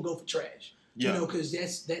you gonna go for trash. Yeah. Because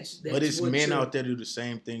that's. But it's men out there do the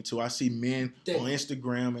same thing too. I see men on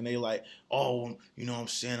Instagram and they like, oh, what I'm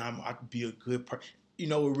saying, I could be a good person.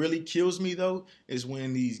 What really kills me though is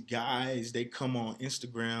when these guys, they come on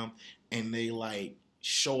Instagram and they like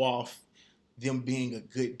show off them being a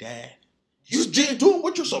good dad. You're just doing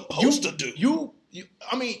what you're supposed to do.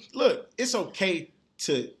 I mean, look, it's okay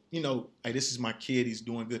to, hey, this is my kid, he's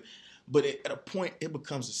doing good. But at a point, it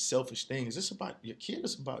becomes a selfish thing. Is this about your kid?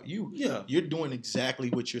 It's about you. Yeah. You're doing exactly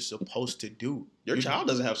what you're supposed to do. Your child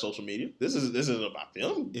doesn't have social media. This isn't about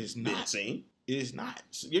them. It's being not. seen. It is not.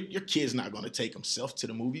 So your kid's not going to take himself to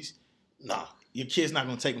the movies. Nah. Your kid's not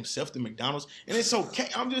going to take himself to McDonald's. And it's okay.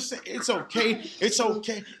 I'm just saying, it's okay. It's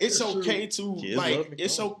okay. It's okay to, Kids like, love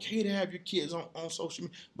it's McDonald's. okay to have your kids on social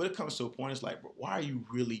media. But it comes to a point, it's like, bro, why are you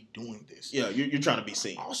really doing this? Yeah, you're trying to be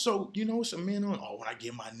seen. Also, some men on, when I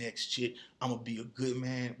get my next chick, I'm going to be a good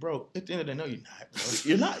man. Bro, at the end of the day, no,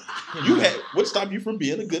 you're not, bro. You're not. What stopped you from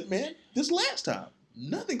being a good man this last time?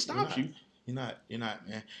 Nothing stops you. You're not,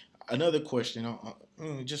 man. Another question,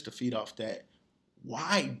 just to feed off that.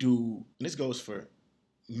 Why do, and this goes for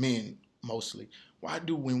men mostly, why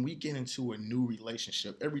do when we get into a new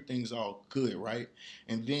relationship, everything's all good, right?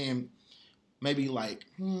 And then maybe like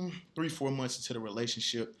 3-4 months into the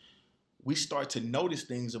relationship, we start to notice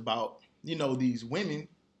things about, these women,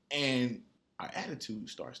 and our attitude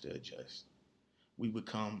starts to adjust. We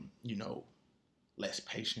become, less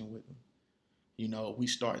patient with them. We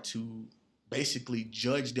start to basically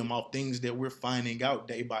judge them off things that we're finding out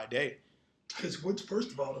day by day. Because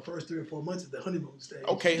first of all, the first 3 or 4 months is the honeymoon stage.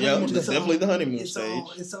 Okay, yeah, honeymoon it's stage. definitely the honeymoon stage.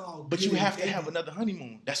 It's all. But you have to have another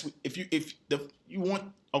honeymoon. That's what, if you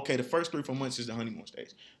want. Okay, the first 3-4 months is the honeymoon stage.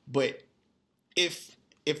 But if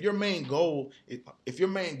your main goal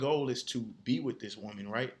is to be with this woman,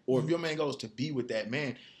 right? Or if your main goal is to be with that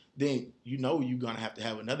man, then you're gonna have to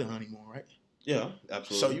have another honeymoon, right? Yeah,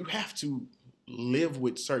 absolutely. So you have to live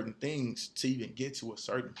with certain things to even get to a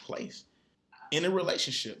certain place in a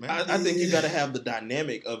relationship, man. I think you got to have the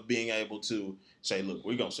dynamic of being able to say, look,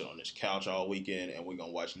 we're going to sit on this couch all weekend and we're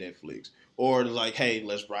going to watch Netflix. Or like, hey,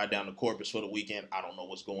 let's ride down to Corpus for the weekend. I don't know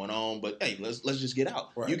what's going on, but hey, let's just get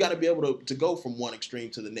out. Right. You got to be able to go from one extreme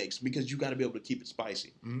to the next because you got to be able to keep it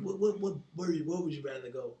spicy. Mm-hmm. Where would you rather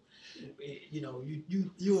go?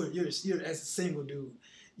 You're as a single dude,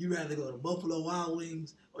 you rather go to Buffalo Wild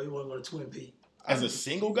Wings or you want to go to Twin Peaks? As a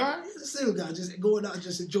single guy? As a single guy, just going out,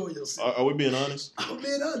 just enjoy yourself. Are we being honest? I'm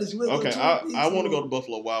being honest. Okay, I want to go to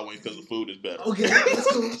Buffalo Wild Wings because the food is better. Okay,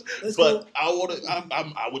 that's cool. But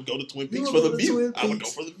I would go to Twin Peaks for the view. I would go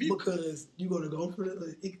for the view because you're gonna go for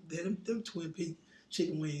them Twin Peaks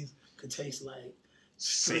chicken wings could taste like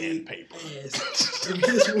sandpaper. Ass. And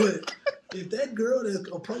guess what? If that girl that's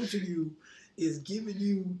approaching you is giving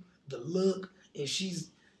you the look, and she's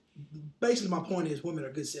basically, my point is, women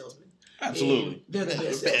are good salesmen. Absolutely, and they're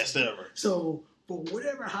the best ever. So for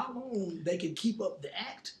how long they can keep up the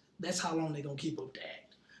act, that's how long they're gonna keep up the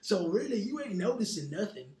act. So really, you ain't noticing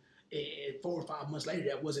nothing. And 4 or 5 months later,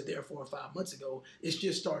 that wasn't there 4 or 5 months ago. It's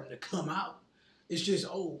just starting to come out. It's just,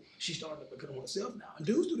 she's starting to become herself now. And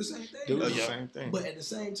dudes do the same thing. Do the same thing. But at the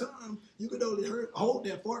same time, you can only hold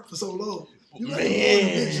that fart for so long. You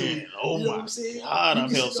Man, oh you know my what I'm saying? God, You I've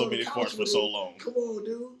can held sit so on the many couch farts for with so it. long. Come on,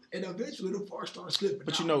 dude. And eventually the farts start slipping.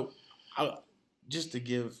 But just to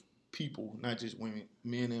give people, not just women,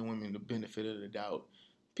 men and women, the benefit of the doubt,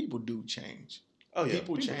 people do change. Oh yeah,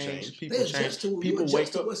 people change. People They change. adjust to People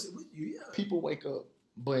wake up. what's with you. Yeah. People wake up.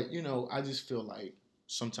 But I just feel like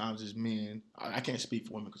sometimes as men, I can't speak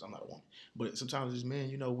for women because I'm not a woman, but sometimes as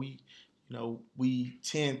men, we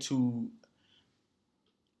tend to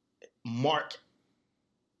mark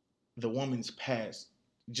the woman's past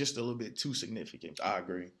just a little bit too significant. I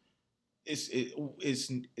agree. It's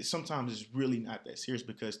sometimes it's really not that serious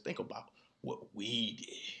because think about what we did.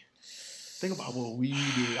 Think about what we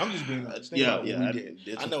did. I'm just being honest. Think about what we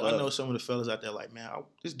did. I know some of the fellas out there like, man,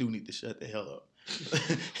 this dude need to shut the hell up.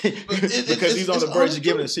 Because he's on the verge of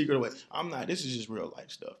giving a secret away. I'm not. This is just real life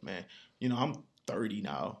stuff, man. I'm 30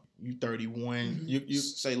 now. You 31. You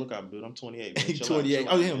say, look out, dude. I'm 28. Man. 28.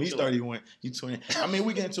 Oh, yeah, he's 31. You 20. I mean,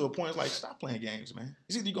 we getting to a point it's like, stop playing games, man.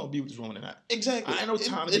 It's either you gonna be with this woman or not. Exactly. I ain't no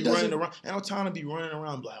time to be running around. I ain't no time to be running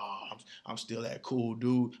around like, I'm still that cool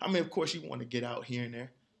dude. I mean, of course, you want to get out here and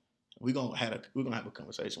there. We're gonna have a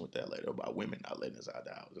conversation with that later about women not letting us out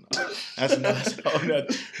the house and all. That's another.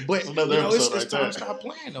 But it's time to stop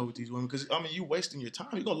playing though with these women because you wasting your time.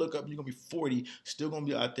 You're gonna look up, you're gonna be 40, still gonna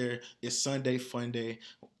be out there. It's Sunday, fun day,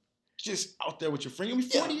 just out there with your friend. You're gonna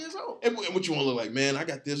be 40 years old. And what you want to look like, man? I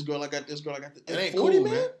got this girl. I got this girl. I got this. That ain't 40, cool,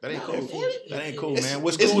 man. That ain't cool. 40? That ain't cool, man.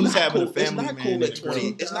 What's cool is having a family, man. It's not cool at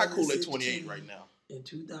 20. It's not cool at 28 right now. In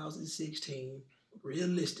 2016,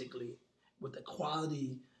 realistically, with the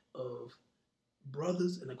quality of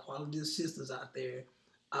brothers and the quality of sisters out there,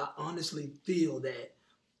 I honestly feel that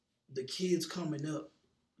the kids coming up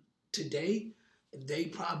today, they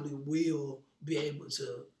probably will be able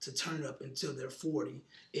to turn up until they're 40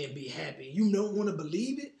 and be happy. You don't want to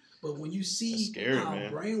believe it, but when you see how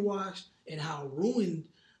brainwashed and how ruined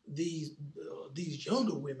these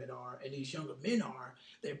younger women are and these younger men are,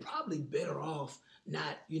 they're probably better off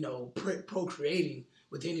not, procreating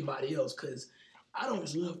with anybody else, because I don't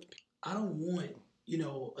want,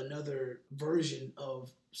 another version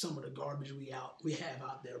of some of the garbage we have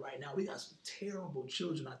out there right now. We got some terrible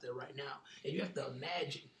children out there right now, and you have to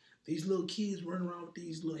imagine these little kids running around with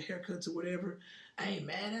these little haircuts or whatever. I ain't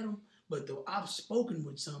mad at them, but though I've spoken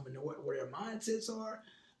with some and where their mindsets are,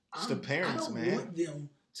 It's the parents, I don't man. want them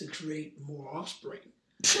to create more offspring.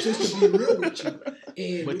 Just to be real with you.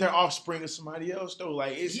 And But they're offspring of somebody else, though.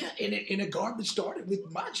 Like, it's... Yeah, and the garbage started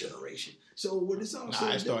with my generation. So when it's all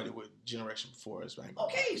said, it started with generation before us, right?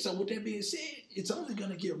 Okay, so with that being said, it's only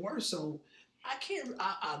gonna get worse. So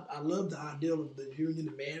I love the ideal of the union,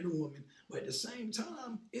 the man and the woman, but at the same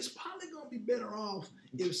time, it's probably gonna be better off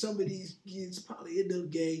if some of these kids probably end up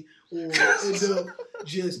gay or end up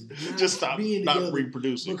just stop being not together.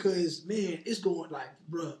 reproducing. Because man, it's going like,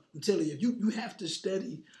 bruh, I'm telling you, you have to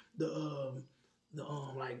study the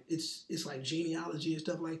like it's like genealogy and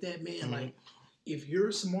stuff like that, man. Mm-hmm. Like if you're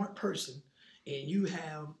a smart person and you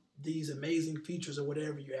have these amazing features or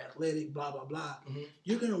whatever, you're athletic, blah blah blah,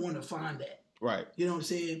 you're gonna want to find that. Right. You know what I'm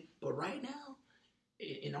saying? But right now,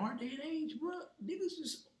 in our day and age, bro, niggas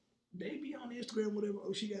just they be on Instagram, whatever.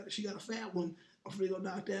 Oh, she got a fat one. I'm finna go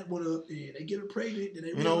knock that one up, and they get her pregnant. Then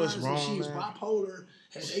they realize that she's bipolar,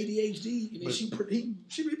 has ADHD, and then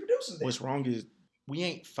she reproduces that. What's wrong is we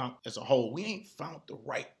ain't found the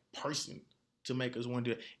right person to make us want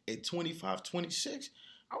to do it. At 25, 26,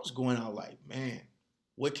 I was going out like, man,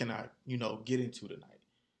 what can I, get into tonight?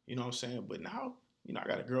 You know what I'm saying? But now, I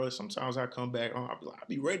got a girl. Sometimes I come back on. I'll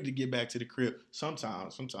be ready to get back to the crib.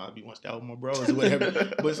 Sometimes I be want to stay with my bros or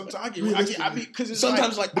whatever. But sometimes I be because it's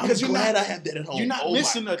sometimes because I'm glad I have that at home. You're not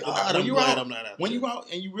missing nothing. I'm glad I'm not out. When you out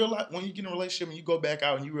and you realize when you get in a relationship and you go back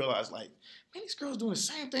out and you realize like, man, these girls doing the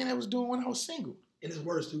same thing I was doing when I was single. And it's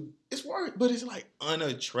worse too. It's worse, but it's like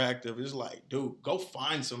unattractive. It's like, dude, go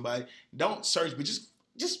find somebody. Don't search, but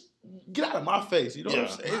just get out of my face. You know what I'm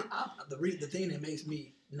saying? The thing that makes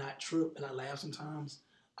me not trip and I laugh sometimes,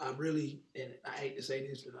 I really, and I hate to say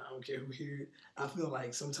this, but I don't care who hears it. I feel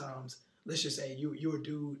like sometimes, let's just say you're a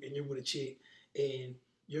dude and you're with a chick, and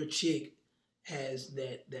your chick has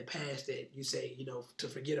that past that you say, to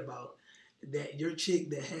forget about. That your chick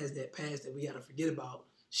that has that past that we got to forget about,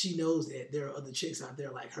 she knows that there are other chicks out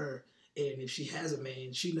there like her, and if she has a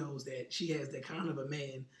man, she knows that she has that kind of a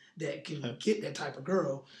man that can get that type of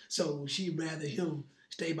girl. So she'd rather him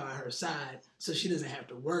stay by her side so she doesn't have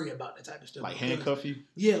to worry about that type of stuff. Like handcuff you?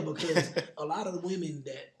 Yeah, because a lot of the women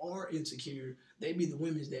that are insecure, they be the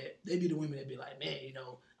women that be like, man,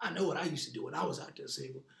 I know what I used to do when I was out there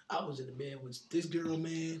single. I was in the bed with this girl,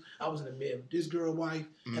 man. I was in the bed with this girl, wife.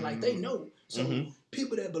 And like they know. So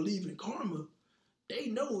people that believe in karma, they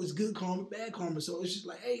know it's good karma, bad karma. So it's just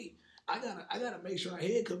like, hey, I gotta make sure I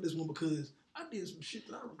handcuff this one because I did some shit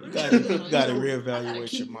that I regret. You gotta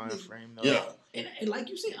reevaluate your mind frame, though. Yeah. And like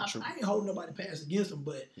you said, I ain't holding nobody past against them,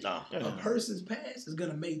 but a person's past is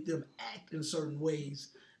gonna make them act in certain ways.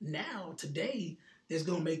 Now, today, that's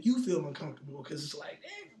gonna make you feel uncomfortable because it's like,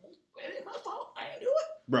 damn, it ain't my fault. I ain't do it.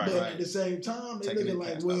 Right. But at the same time, they looking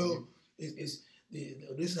like, well, this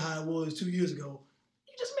is how it was 2 years ago.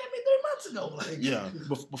 You just met me 3 months ago. Like, yeah.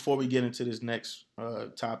 Before we get into this next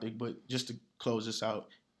topic, but just to close this out,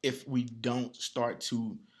 if we don't start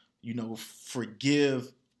to,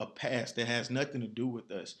 forgive a past that has nothing to do with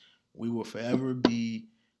us, we will forever be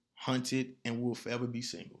hunted and we'll forever be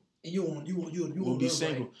single. And you won't be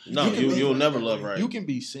single. Right. No, you'll never love right. You can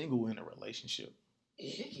be single in a relationship.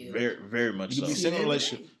 Yeah. Very, very much so. You can be single in a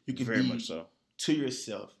relationship. You can very be much so. To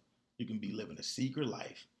yourself. You can be living a secret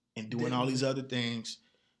life and doing all these other things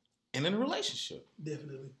and in a relationship.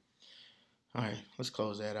 Definitely. All right, let's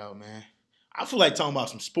close that out, man. I feel like talking about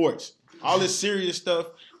some sports. All this serious stuff,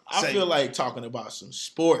 I feel like talking about some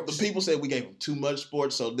sports. The people said we gave them too much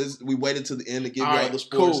sports, so we waited to the end to give y'all the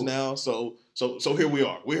sports now. So here we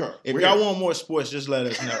are. We're here. If y'all want more sports, just let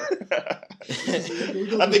us know.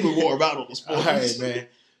 I think we wore about on the sports. All right, man.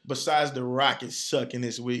 Besides the Rockets sucking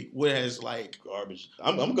this week, what has like garbage?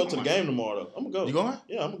 I'm gonna go to the game tomorrow though. I'm gonna go. You going?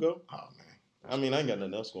 Yeah, I'm gonna go. Oh man. I mean, I ain't got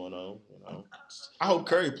nothing else going on. I hope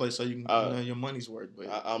Curry plays so you can your money's worth. But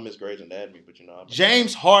I'll miss Grey's Anatomy, but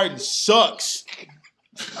James Harden sucks.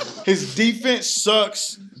 His defense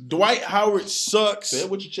sucks. Dwight Howard sucks. Say it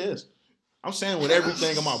with your chest. I'm saying with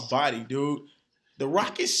everything in my body, dude. The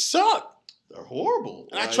Rockets suck. They're horrible.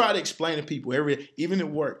 And I try to explain to people even at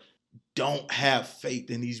work, don't have faith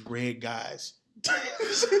in these red guys.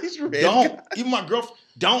 Even my girlfriend,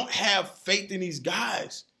 don't have faith in these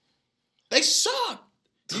guys. They suck.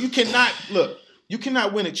 You cannot look. You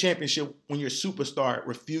cannot win a championship when your superstar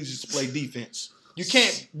refuses to play defense. You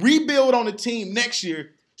can't rebuild on a team next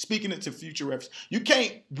year. Speaking it to future refs, you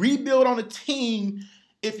can't rebuild on a team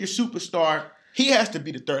if your superstar, he has to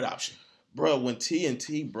be the third option. Bro, when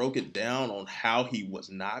TNT broke it down on how he was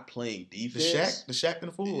not playing defense. The Shaq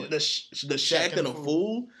and the Fool. The Shaq and the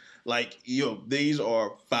Fool. Like, these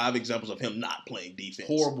are 5 examples of him not playing defense.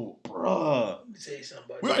 Horrible. Bruh. Let me tell you something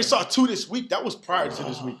about We only saw 2 this week. That was prior to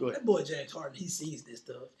this week. Go ahead. That boy James Harden, he sees this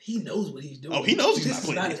stuff. He knows what he's doing. Oh, he knows he's this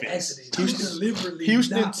not playing is not defense. an accident.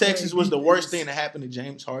 Houston, Texas was the worst thing that happened to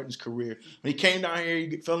James Harden's career. When he came down here,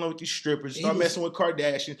 he fell in love with these strippers, started messing with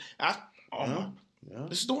Kardashians.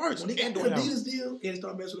 This is the worst. When he got the Adidas deal and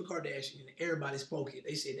started messing with Kardashian, everybody spoke it.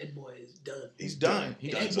 They said that boy is done. He's done.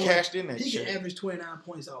 He boy, cashed in that he shit. He can average 29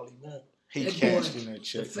 points all he wants. He that cashed boy, in that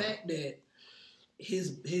shit. The fact that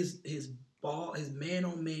his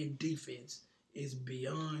man-on-man defense is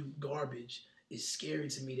beyond garbage is scary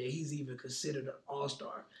to me that he's even considered an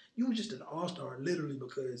all-star. You were just an all-star literally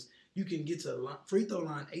because you can get to the free throw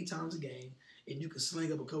line 8 times a game and you can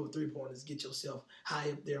sling up a couple 3-pointers, get yourself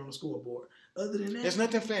high up there on the scoreboard. Other than that, there's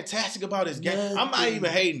nothing fantastic about his game. I'm not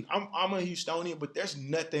even hating. I'm a Houstonian, but there's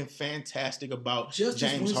nothing fantastic about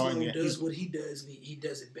James Harden. He does what he does, and he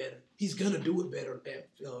does it better. He's gonna do it better at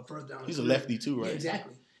further down. He's a lefty too, right? Yeah,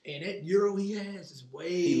 exactly. And that Euro he has is way.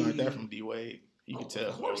 He learned that from D Wade. You can tell.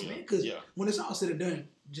 Of course, man. Because when it's all said and done,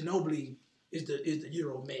 Ginobili is the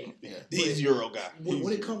Euro man. Yeah, he's Euro guy.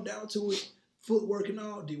 When it comes down to it, footwork and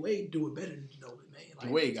all, D Wade do it better than Ginobili, man. Like,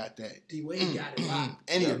 D Wade got that. D Wade got it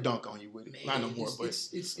locked. And he'll dunk on you with it. Man, not no more, but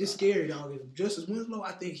it's scary, dog. Justice Winslow,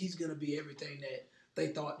 I think he's gonna be everything that they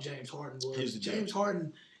thought James Harden was. James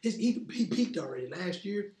Harden, he peaked already last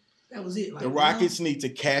year. That was it. Like, the Rockets need to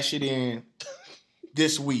cash it in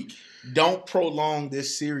this week. Don't prolong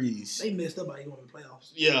this series. They messed up by going to the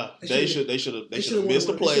playoffs. Yeah, they should have missed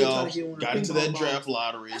the playoffs. Got into that draft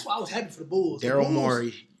lottery. That's why I was happy for the Bulls. Daryl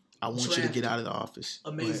Morey, I want you to get out of the office.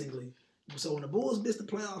 Amazingly. So when the Bulls missed the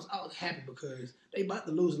playoffs, I was happy because they about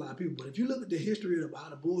to lose a lot of people. But if you look at the history of how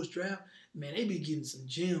the Bulls draft, man, they be getting some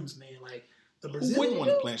gems, man. Like the Brazilian. Who wouldn't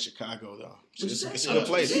want to play in Chicago though? It's a good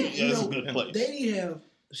place. Yeah, it's a good place. They have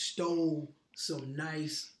stole some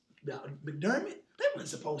nice McDermott. They weren't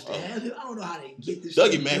supposed to have him. I don't know how they get this.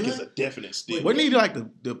 Dougie Mack is a definite steal. Wasn't he like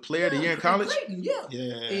the player of the year in college? Creighton, yeah.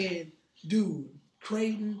 And dude,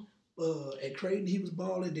 Creighton. At Creighton, he was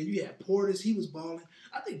balling. Then you had Portis, he was balling.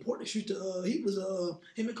 I think Portis used to.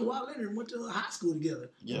 Him and Kawhi Leonard went to high school together.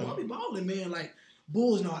 Yeah, I'll be balling, man. Like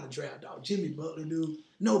Bulls know how to draft, dog. Jimmy Butler, dude.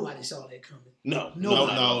 Nobody saw that coming. No.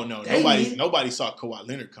 Nobody saw Kawhi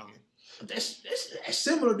Leonard coming. That's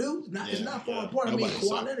similar, dude. It's not far apart. I mean,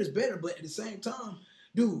 Kawhi Leonard's better, but at the same time,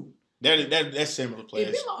 dude. That's similar players.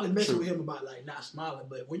 And people always messing with him about like not smiling,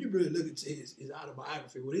 but when you really look into his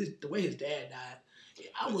autobiography, with the way his dad died.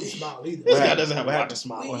 I wouldn't smile either. This guy doesn't have a right to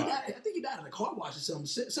smile. I think he died in a car wash or something.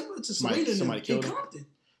 Similar to Serena in Compton.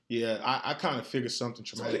 Yeah, I kind of figured something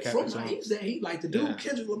traumatic happened to him. He like the dude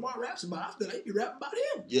Kendrick Lamar raps about. I feel like he be rapping about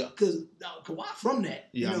him. Yeah. Because Kawhi from that.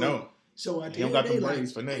 Yeah, I know. So at the end of the day, like,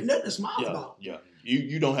 ain't nothing to smile about. Yeah.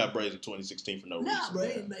 You don't have braids in 2016 for no reason. Nah, bro.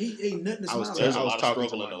 He ain't nothing to smile about. There's a lot of talking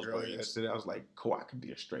struggle to in my those girl braids. yesterday. I was like, Kawhi could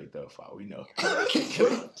be a straight though, for all we know.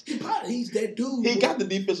 He's that dude. He got the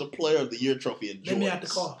Defensive Player of the Year trophy in Jordans. Let me out the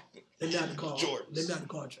car.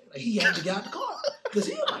 Trey. Like, he had to get out the car because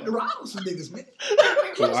he like to ride with some niggas, man.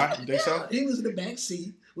 Kawhi, you think so? He was in the back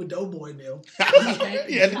seat with Doughboy now.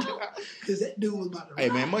 Because that dude was about to ride. Hey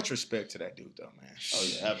man, much respect to that dude though, man. Oh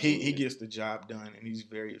yeah, absolutely. He gets the job done and he's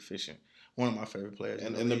very efficient. One of my favorite players.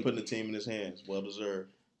 And they're putting the team in his hands. Well deserved.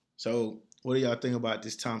 So what do y'all think about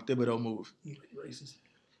this Tom Thibodeau move? Racist.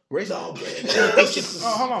 Oh,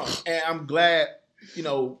 hold on. And I'm glad,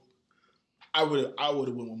 I would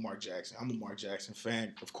have went with Mark Jackson. I'm a Mark Jackson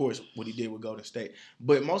fan. Of course, what he did with Golden State.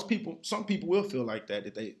 But some people will feel like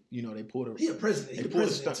that they pulled a... He's a president. He's the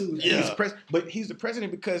president, too. Yeah. But he's the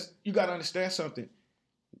president because you got to understand something.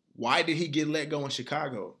 Why did he get let go in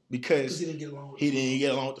Chicago? Because he didn't get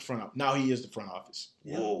along with the front office. Now he is the front office.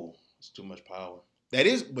 Yeah. Whoa. It's too much power. That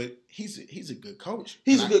is, but he's a good coach.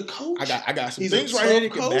 He's a good coach. I got some things right here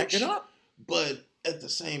that can back it up. But at the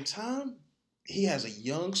same time, he has a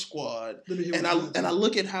young squad, and I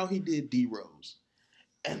look at how he did D Rose,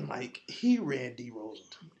 and like he ran D Rose.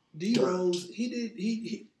 D Rose,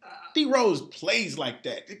 D Rose plays like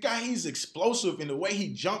that. The guy, he's explosive in the way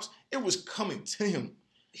he jumps. It was coming to him.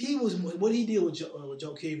 He was what he did with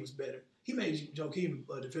Joakim was better. He made Joakim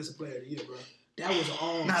a defensive player of the year, bro. That was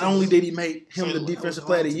all. Not only did he make him the defensive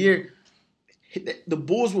player of the year, the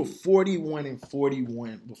Bulls were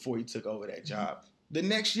 41-41 before he took over that job. The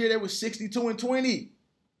next year they was 62-20.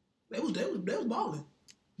 They was balling.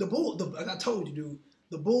 The Bulls, like I told you, dude,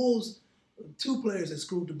 the Bulls, two players that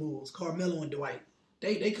screwed the Bulls, Carmelo and Dwight.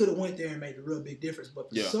 They could have went there and made a real big difference, but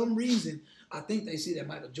for some reason, I think they see that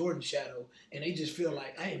Michael Jordan shadow, and they just feel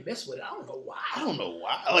like, I ain't mess with it. I don't know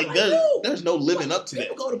why. Like, there's no living up to that.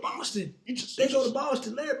 People go to Boston. They go to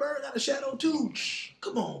Boston. Larry Bird got a shadow, too.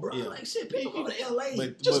 Come on, bro. Yeah. Like, shit, people go to L.A.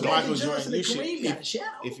 But Michael Jordan, Kareem got a shadow.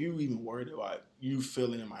 If you even worried about you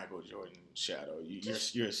feeling Michael Jordan's shadow,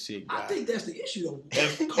 you're a sick guy. I think that's the issue, though.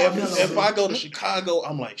 If I go to Chicago,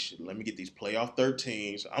 I'm like, shit, let me get these playoff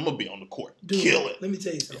 13s. I'm going to be on the court. Dude, kill it. Let me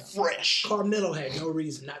tell you something. Fresh. Carmelo had no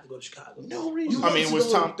reason not to go to Chicago. No reason. I mean,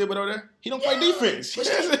 was Tom Thibodeau there? He don't play defense.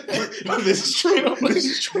 But this is true. This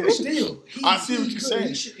is true. But still, I see what you're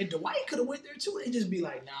saying. And Dwight could have went there too. They'd just be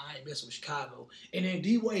like, nah, I ain't messing with Chicago. And then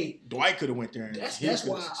D Wade. Dwight could have went there. That's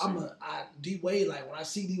why D Wade. Like when I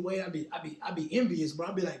see D Wade, I be envious, bro.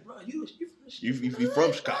 I be like, bro, you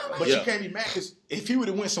from Chicago. But you can't be mad because if he would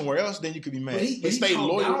have went somewhere else, then you could be mad. He stayed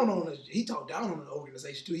loyal. He talked down on the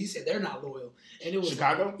organization too. He said they're not loyal, and it was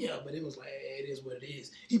Chicago. Like, yeah, but it was like it is what it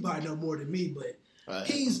is. He probably know more than me, but I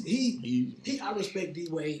respect D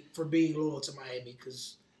Wade for being loyal to Miami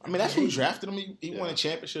because. I mean, that's who drafted him. He won a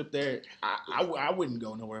championship there. I wouldn't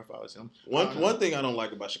go nowhere if I was him. One thing I don't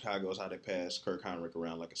like about Chicago is how they pass Kirk Hinrich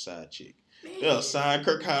around like a side chick. Yeah, sign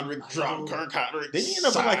Kirk Hinrich, drop Kirk Hinrich. Didn't he end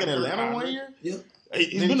up like in Atlanta one year? Yeah.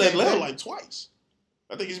 He's been in Atlanta like twice.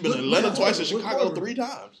 I think he's been in Atlanta twice and Chicago 3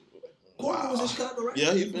 times. Gordon was in Chicago, right?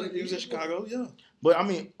 Yeah, he was in Chicago, yeah. But, I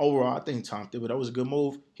mean, overall, I think Tom Thibodeau was a good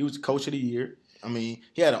move. He was the coach of the year. I mean,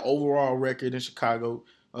 he had an overall record in Chicago,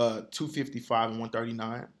 255 and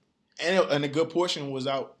 139. And a good portion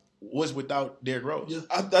was without Derrick Rose. Yeah.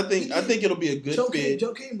 I think it'll be a good fit.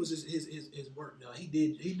 Joakim was his work now. He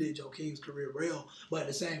did Joakim's career well, but at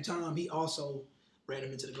the same time, he also ran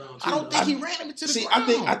him into the ground too. I don't think he ran him into the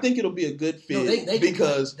ground. I think it'll be a good fit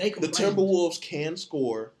because the Timberwolves can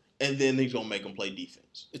score, and then he's gonna make them play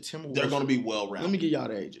defense. They're gonna be well rounded. Let me give y'all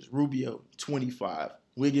the ages: Rubio 25,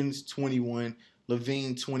 Wiggins 21,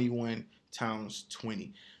 Levine 21, Towns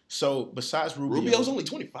 20. So besides Rubio's only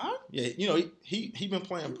 25. Yeah, you know he been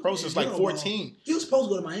playing pro since like 14. He was supposed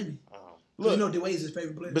to go to Miami. Look, you know Dwayne's his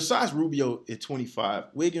favorite player. Besides Rubio at 25,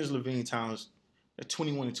 Wiggins, Levine, Towns at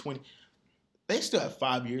 21 and 20. They still have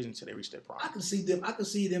 5 years until they reach their prime. I can see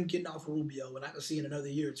them getting off of Rubio, and I can see in another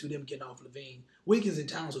year or two them getting off Levine. Wiggins and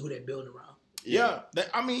Towns are who they're building around. Yeah,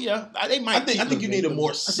 they might. I think you need a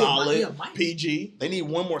more solid PG. They need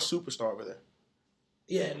one more superstar over there.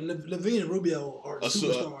 Yeah, Levine and Rubio are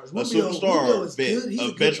superstars. Rubio is good. He's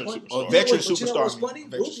a veteran superstar. A veteran superstar. You know what's funny?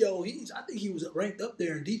 Rubio, I think he was ranked up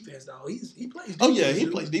there in defense, though. He plays defense. Oh, yeah, he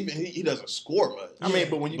plays defense. He doesn't score much. I mean,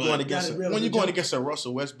 but when you're going against a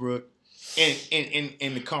Russell Westbrook and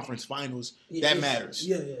in the conference finals, that matters.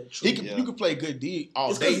 Yeah, true. You can play good D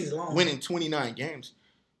all day, winning 29 games.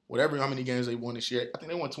 Whatever, how many games they won this year. I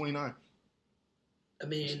think they won 29. I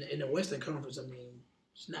mean, in the Western Conference,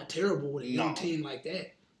 it's not terrible with a young team like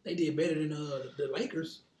that. They did better than the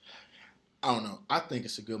Lakers. I don't know. I think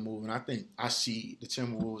it's a good move, and I see the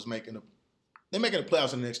Timberwolves making the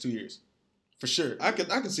playoffs in the next 2 years, for sure. I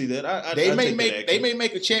can see that. They may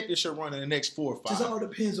make a championship run in the next 4 or 5. It just all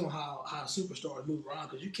depends on how superstars move around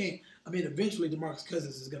because you can't. Eventually DeMarcus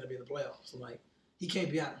Cousins is going to be in the playoffs. So he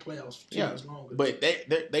can't be out in the playoffs for 2 years longer. But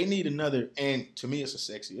they need another, and to me it's a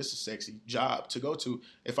sexy job to go to.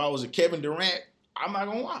 If I was a Kevin Durant, I'm not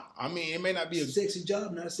gonna lie. I mean, it may not be a sexy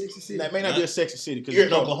job, not a sexy city. That may not be a sexy city because you're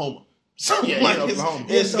in Oklahoma. So yeah, Oklahoma.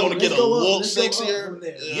 It's going to get a little sexier.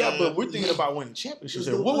 Yeah, but we're thinking about winning championships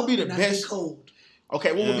here. What would be the best?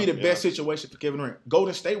 Okay, what would be the best situation for Kevin Durant?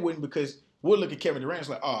 Golden State wouldn't, because we'll look at Kevin Durant. It's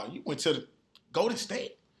like, you went to the Golden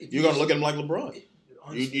State. You're going to look at him like LeBron.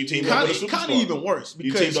 You teamed up with a superstar. Kind of even worse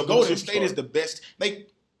because Golden State is the best.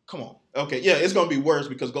 Come on. Okay, yeah, it's going to be worse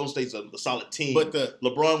because Golden State's a solid team. But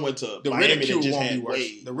LeBron went to the Miami ridicule just won't be had worse.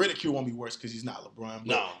 Wade. The ridicule won't be worse because he's not LeBron.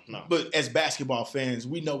 No. But as basketball fans,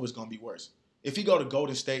 we know it's going to be worse. If he go to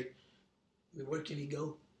Golden State, where can he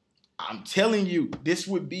go? I'm telling you, this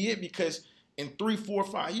would be it because in 3, 4,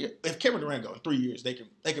 5 years, if Kevin Durant go in 3 years, they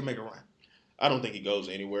can make a run. I don't think he goes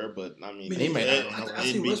anywhere, but he may not. I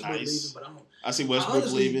see Westbrook leaving, but I see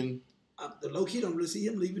Westbrook leaving. The low key don't really see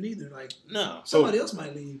him leaving either. No, somebody else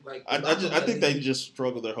might leave. I think they just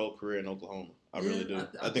struggled their whole career in Oklahoma. I really do.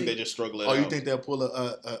 I think they just struggle it Oh, out. you think they'll pull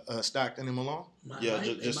a Stockton and Malone? Yeah,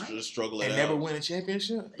 just struggle it and out. never win a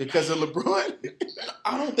championship because of LeBron?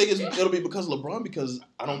 I don't think it'll be because of LeBron, because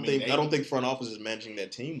I don't think front office is managing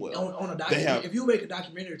that team well. On a documentary, if you make a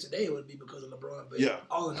documentary today, it would be because of LeBron. But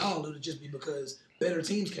all in all, it would just be because better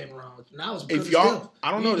teams came around. Now it's because if y'all, of Steph.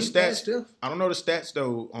 I don't know the stats. Steph. I don't know the stats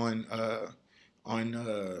though on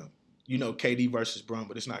KD versus Bron,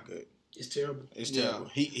 but it's not good. It's terrible. It's terrible.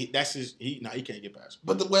 He can't get past him.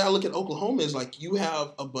 But the way I look at Oklahoma is like you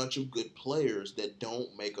have a bunch of good players that don't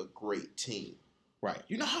make a great team. Right.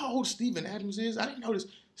 You know how old Steven Adams is? I didn't know this.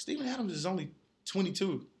 Steven Adams is only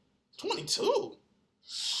 22. 22?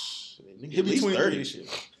 He'll be 23 this year.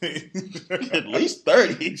 At least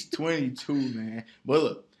 30. He's 22, man. But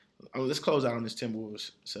look, let's close out on this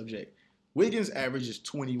Timberwolves subject. Wiggins averages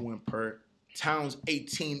 21 per. Towns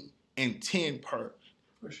 18 and 10 per.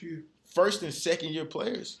 For sure. First and second year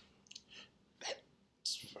players.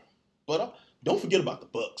 But don't forget about the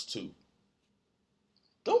Bucks too.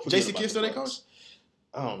 Don't forget Jason about Kidd the still their Bucks. coach?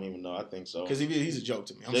 I don't even know. I think so. Because he's a joke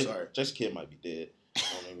to me. I'm sorry. Jason Kidd might be dead. I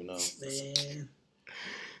don't even know. Man.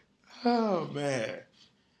 Oh man.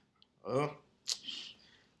 Well,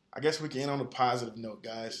 I guess we can end on a positive note,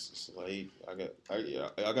 guys. It's late. I got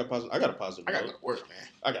a positive. I got a positive I note. gotta go to work, man.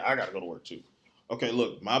 I gotta go to work too. Okay,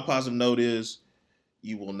 look, my positive note is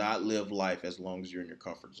you will not live life as long as you're in your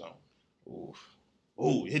comfort zone.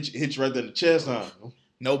 Ooh, hit you right there in the chest, huh?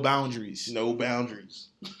 No boundaries. No boundaries.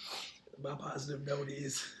 My positive note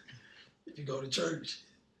is if you go to church,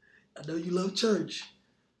 I know you love church,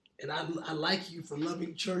 and I like you for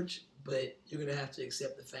loving church, but you're going to have to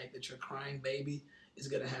accept the fact that your crying baby is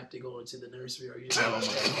going to have to go into the nursery or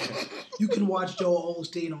you can watch Joel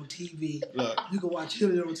Osteen on TV. Look, you can watch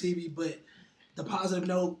Hillary on TV, but the positive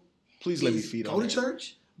note please let me feed on that. Go to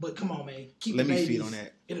church, but come on, man. Keep let the me babies feed on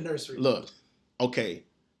that. in the nursery. Look, okay.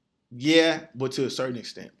 Yeah, but to a certain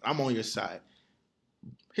extent. I'm on your side.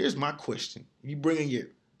 Here's my question. You bringing your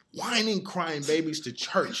whining, crying babies to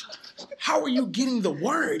church. How are you getting the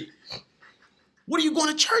word? What are you going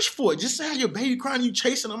to church for? Just say how your baby crying, you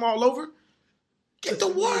chasing them all over? Get the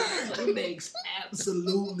word. It makes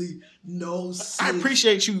absolutely no sense. I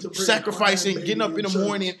appreciate you sacrificing, getting up in the church.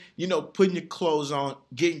 morning, putting your clothes on,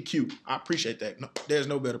 getting cute. I appreciate that. No, there's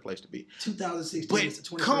no better place to be. 2016 is the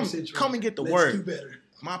 21st But century. come and get the Let's word. do better.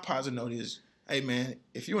 My positive note is, hey man,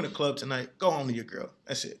 if you're in a club tonight, go home to your girl.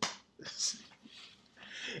 That's it.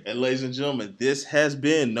 And ladies and gentlemen, this has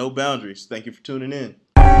been No Boundaries. Thank you for tuning in.